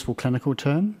quite a useful clinical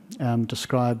term.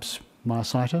 Describes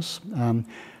myositis.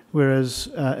 Whereas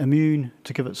immune,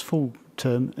 to give its full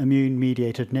term,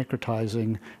 immune-mediated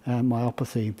necrotizing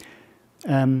myopathy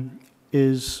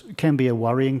can be a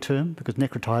worrying term, because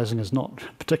necrotizing is not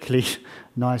a particularly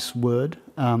nice word,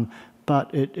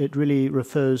 but it really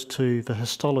refers to the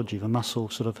histology, the muscle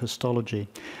sort of histology.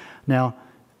 Now,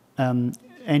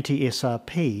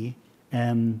 anti-SRP,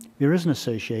 there is an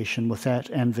association with that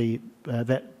and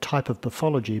that type of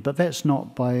pathology, but that's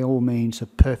not by all means a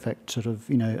perfect sort of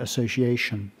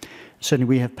association. Certainly,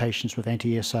 we have patients with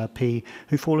anti-SRP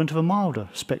who fall into the milder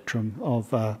spectrum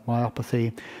of myopathy,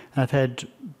 and I've had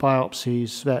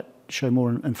biopsies that show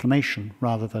more inflammation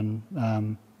rather than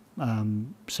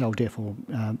cell death or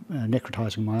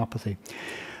necrotizing myopathy.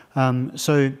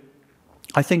 So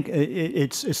I think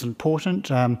it's important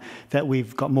that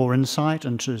we've got more insight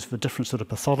into the different sort of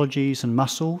pathologies and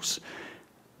muscles.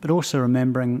 but also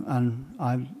remembering, and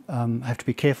I have to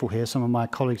be careful here, some of my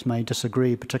colleagues may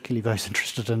disagree, particularly those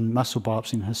interested in muscle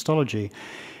biopsy and histology,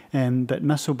 but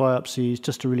muscle biopsy is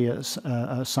just really a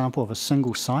sample of a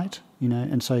single site,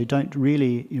 and so you don't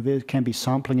really, there can be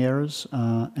sampling errors,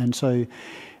 and so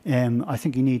I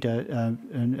think you need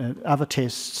other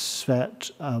tests that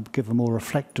give a more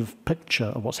reflective picture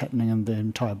of what's happening in the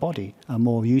entire body are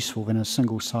more useful than a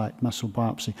single site muscle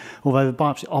biopsy. Although the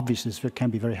biopsy obviously can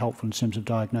be very helpful in terms of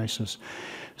diagnosis.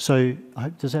 So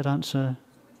does that answer? So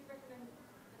would you recommend,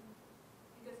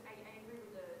 because I agree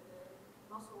with the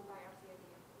muscle biopsy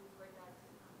idea, we've heard that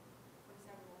from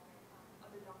several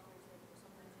other doctors, that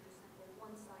sometimes you just sample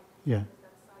one site, Yeah. because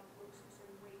that site looks a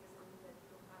certain way, doesn't mean that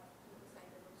you'll have another site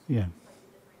that looks Yeah. slightly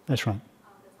different. That's right.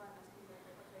 That's why I'm asking that,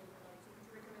 okay, so would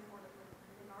you recommend more like an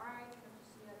MRI to have to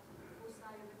see a full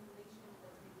site of information that's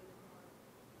maybe a bit more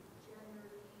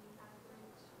generally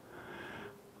accurate?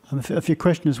 If your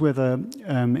question is whether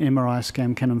MRI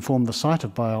scan can inform the site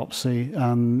of biopsy,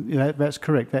 that's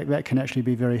correct. That can actually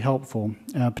be very helpful,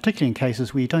 particularly in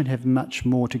cases where you don't have much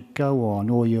more to go on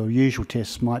or your usual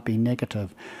tests might be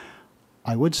negative.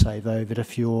 I would say, though, that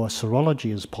if your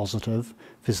serology is positive,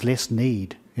 there's less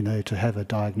need, to have a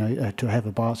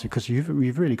biopsy, because you've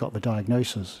really got the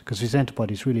diagnosis, because these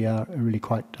antibodies really are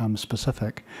quite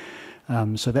specific.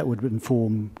 So that would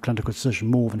inform clinical decision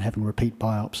more than having repeat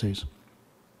biopsies.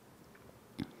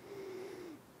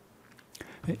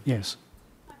 Yes.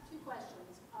 I have two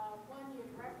questions. One, you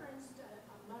referenced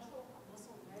a muscle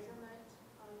measurement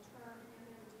term,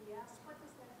 MMDS. What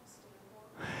does that stand for?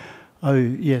 Oh,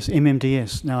 yes,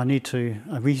 MMDS. Now, I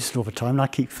read this all the time, and I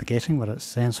keep forgetting what it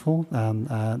stands for.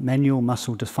 Manual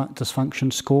Muscle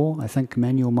Dysfunction Score, I think,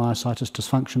 Manual Myositis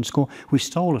Dysfunction Score. We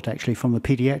stole it, actually, from the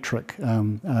pediatric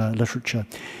literature,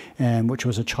 which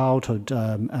was a childhood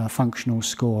functional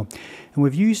score. And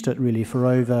we've used it, really, for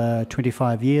over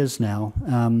 25 years now.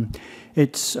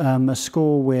 It's a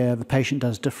score where the patient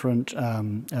does different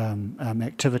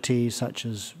activities, such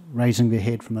as raising their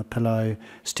head from a pillow,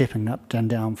 stepping up and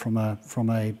down from a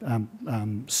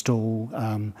stool,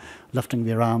 lifting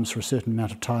their arms for a certain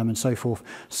amount of time, and so forth,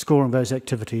 scoring those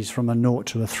activities from a 0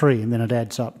 to a 3, and then it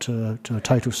adds up to a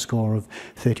total score of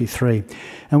 33.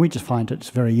 And we just find it's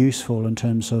very useful in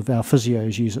terms of our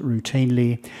physios use it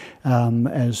routinely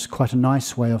as quite a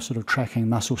nice way of sort of tracking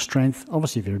muscle strength.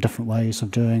 Obviously, there are different ways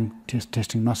of doing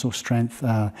testing muscle strength,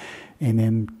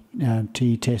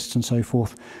 MMT tests and so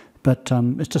forth, but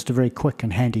it's just a very quick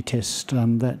and handy test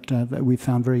that we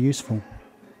found very useful.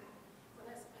 Well,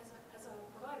 as a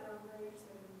provider, I'm very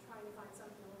interested in trying to find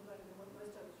something a little better than what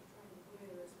most of us are trying to do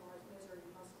as far as measuring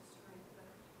muscle strength. But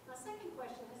my second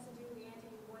question has to do with the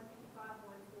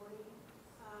anti-155-140.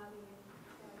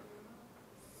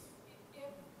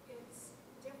 If it's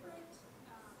different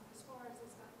as far as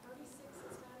it's got 36,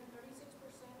 it's found in 36%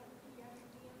 of pediatric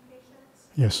DM patients.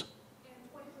 Yes. And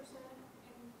 20%,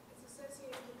 and it's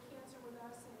associated with cancer with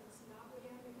us, and it's not with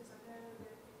him, because I know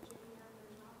that in JDM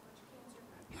there's not much cancer.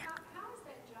 How is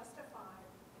that justified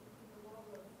in the world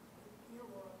of your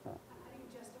world? How do you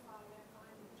justify that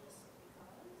finding just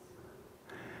because?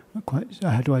 Not quite.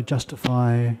 How do I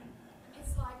justify?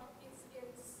 It's like it's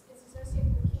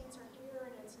associated with cancer here,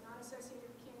 and it's not associated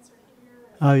with cancer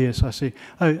here. Oh, yes, I see.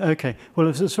 Oh, okay. Well,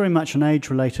 it's very much an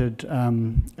age-related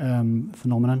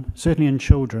phenomenon, certainly in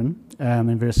children,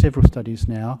 and there are several studies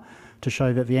now to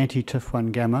show that the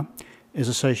anti-TIF1 gamma is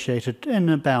associated in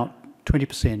about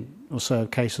 20% or so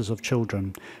of cases of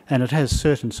children, and it has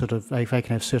certain they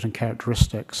can have certain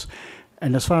characteristics.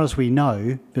 And as far as we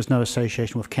know, there's no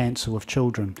association with cancer with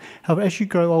children. However, as you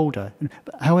grow older,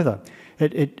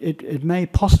 it may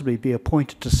possibly be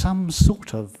appointed to some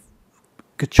sort of,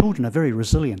 because children are very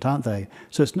resilient, aren't they?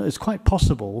 So it's quite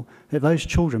possible that those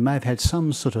children may have had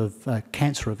some sort of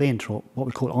cancer event, or what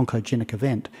we call oncogenic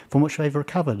event, from which they've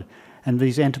recovered. And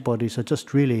these antibodies are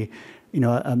just really,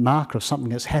 a marker of something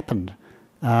that's happened.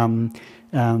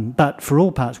 But for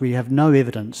all parts, we have no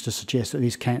evidence to suggest that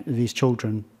these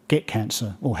children get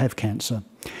cancer or have cancer.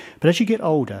 But as you get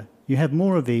older, you have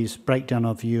more of these breakdown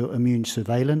of your immune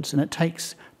surveillance, and it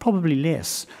takes probably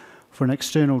less for an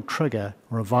external trigger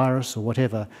or a virus or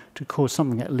whatever to cause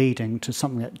something that leading to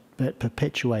something that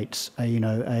perpetuates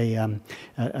leading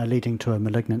to a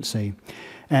malignancy.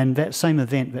 And that same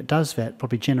event that does that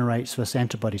probably generates this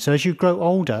antibody. So as you grow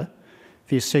older,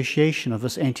 the association of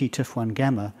this anti-TIF1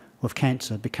 gamma with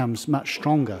cancer becomes much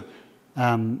stronger.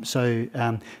 So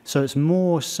it's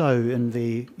more so in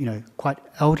the quite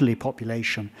elderly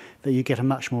population that you get a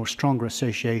much more stronger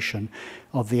association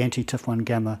of the anti-TIF1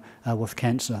 gamma with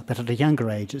cancer. But at a younger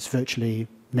age, it's virtually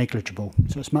negligible.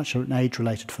 So it's much an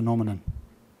age-related phenomenon.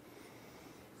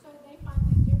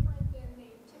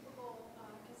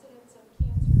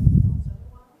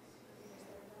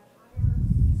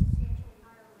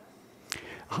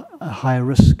 higher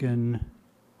risk in?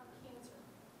 of cancer.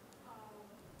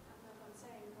 I'm not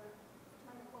saying, but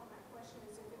my question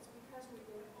is if it's because we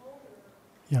get older,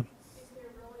 Yep. is there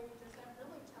really, does that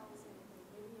really tell us anything?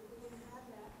 Maybe if we didn't have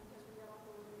that because we got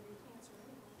older, we would get cancer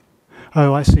anyway.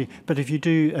 Oh, I see. But if you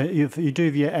do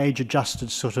your age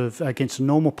adjusted sort of against a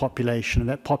normal population,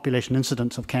 that population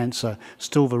incidence of cancer,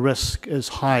 still the risk is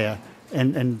higher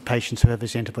in patients who have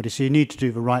these antibodies. So you need to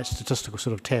do the right statistical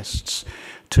sort of tests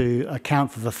to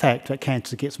account for the fact that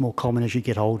cancer gets more common as you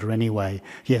get older anyway.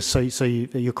 Yes, so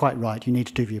you're quite right. You need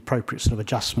to do the appropriate sort of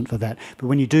adjustment for that. But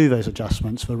when you do those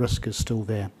adjustments, the risk is still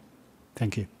there.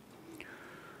 Thank you.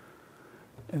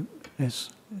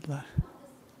 Yes.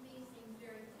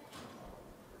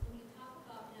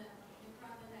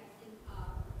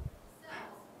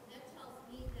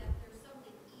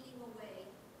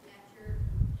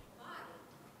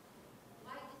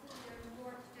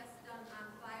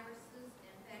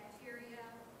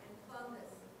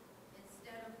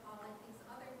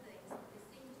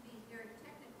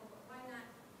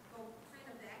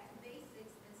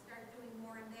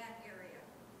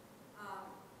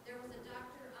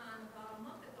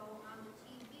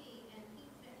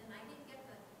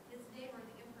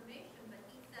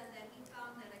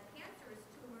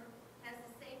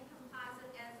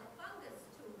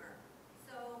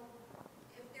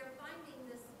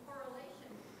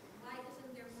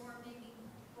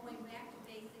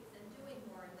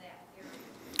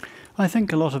 I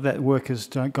think a lot of that work is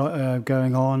going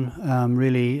on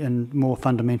really in more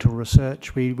fundamental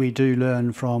research. We do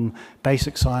learn from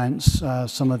basic science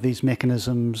some of these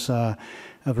mechanisms of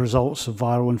results of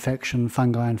viral infection,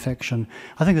 fungi infection.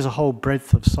 I think there's a whole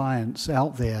breadth of science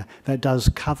out there that does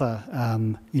cover,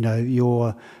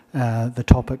 the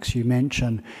topics you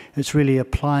mentioned. It's really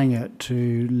applying it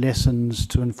to lessons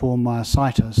to inform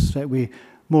myositis that we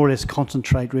more or less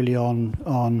concentrate really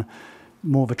on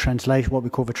more of a translation, what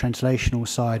we call the translational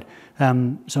side. So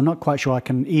I'm not quite sure I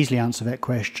can easily answer that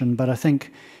question, but I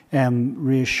think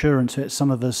reassurance that some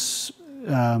of this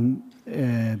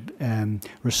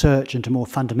research into more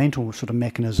fundamental sort of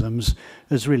mechanisms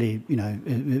is really,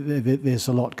 there's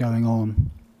a lot going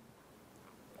on.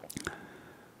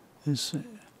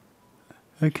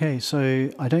 Okay, so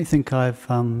I don't think I've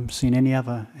seen any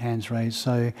other hands raised,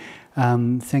 so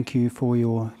thank you for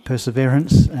your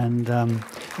perseverance and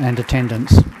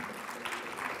attendance.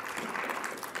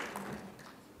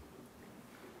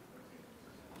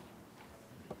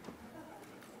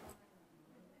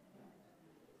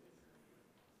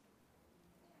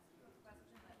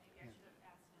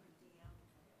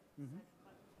 Mm-hmm.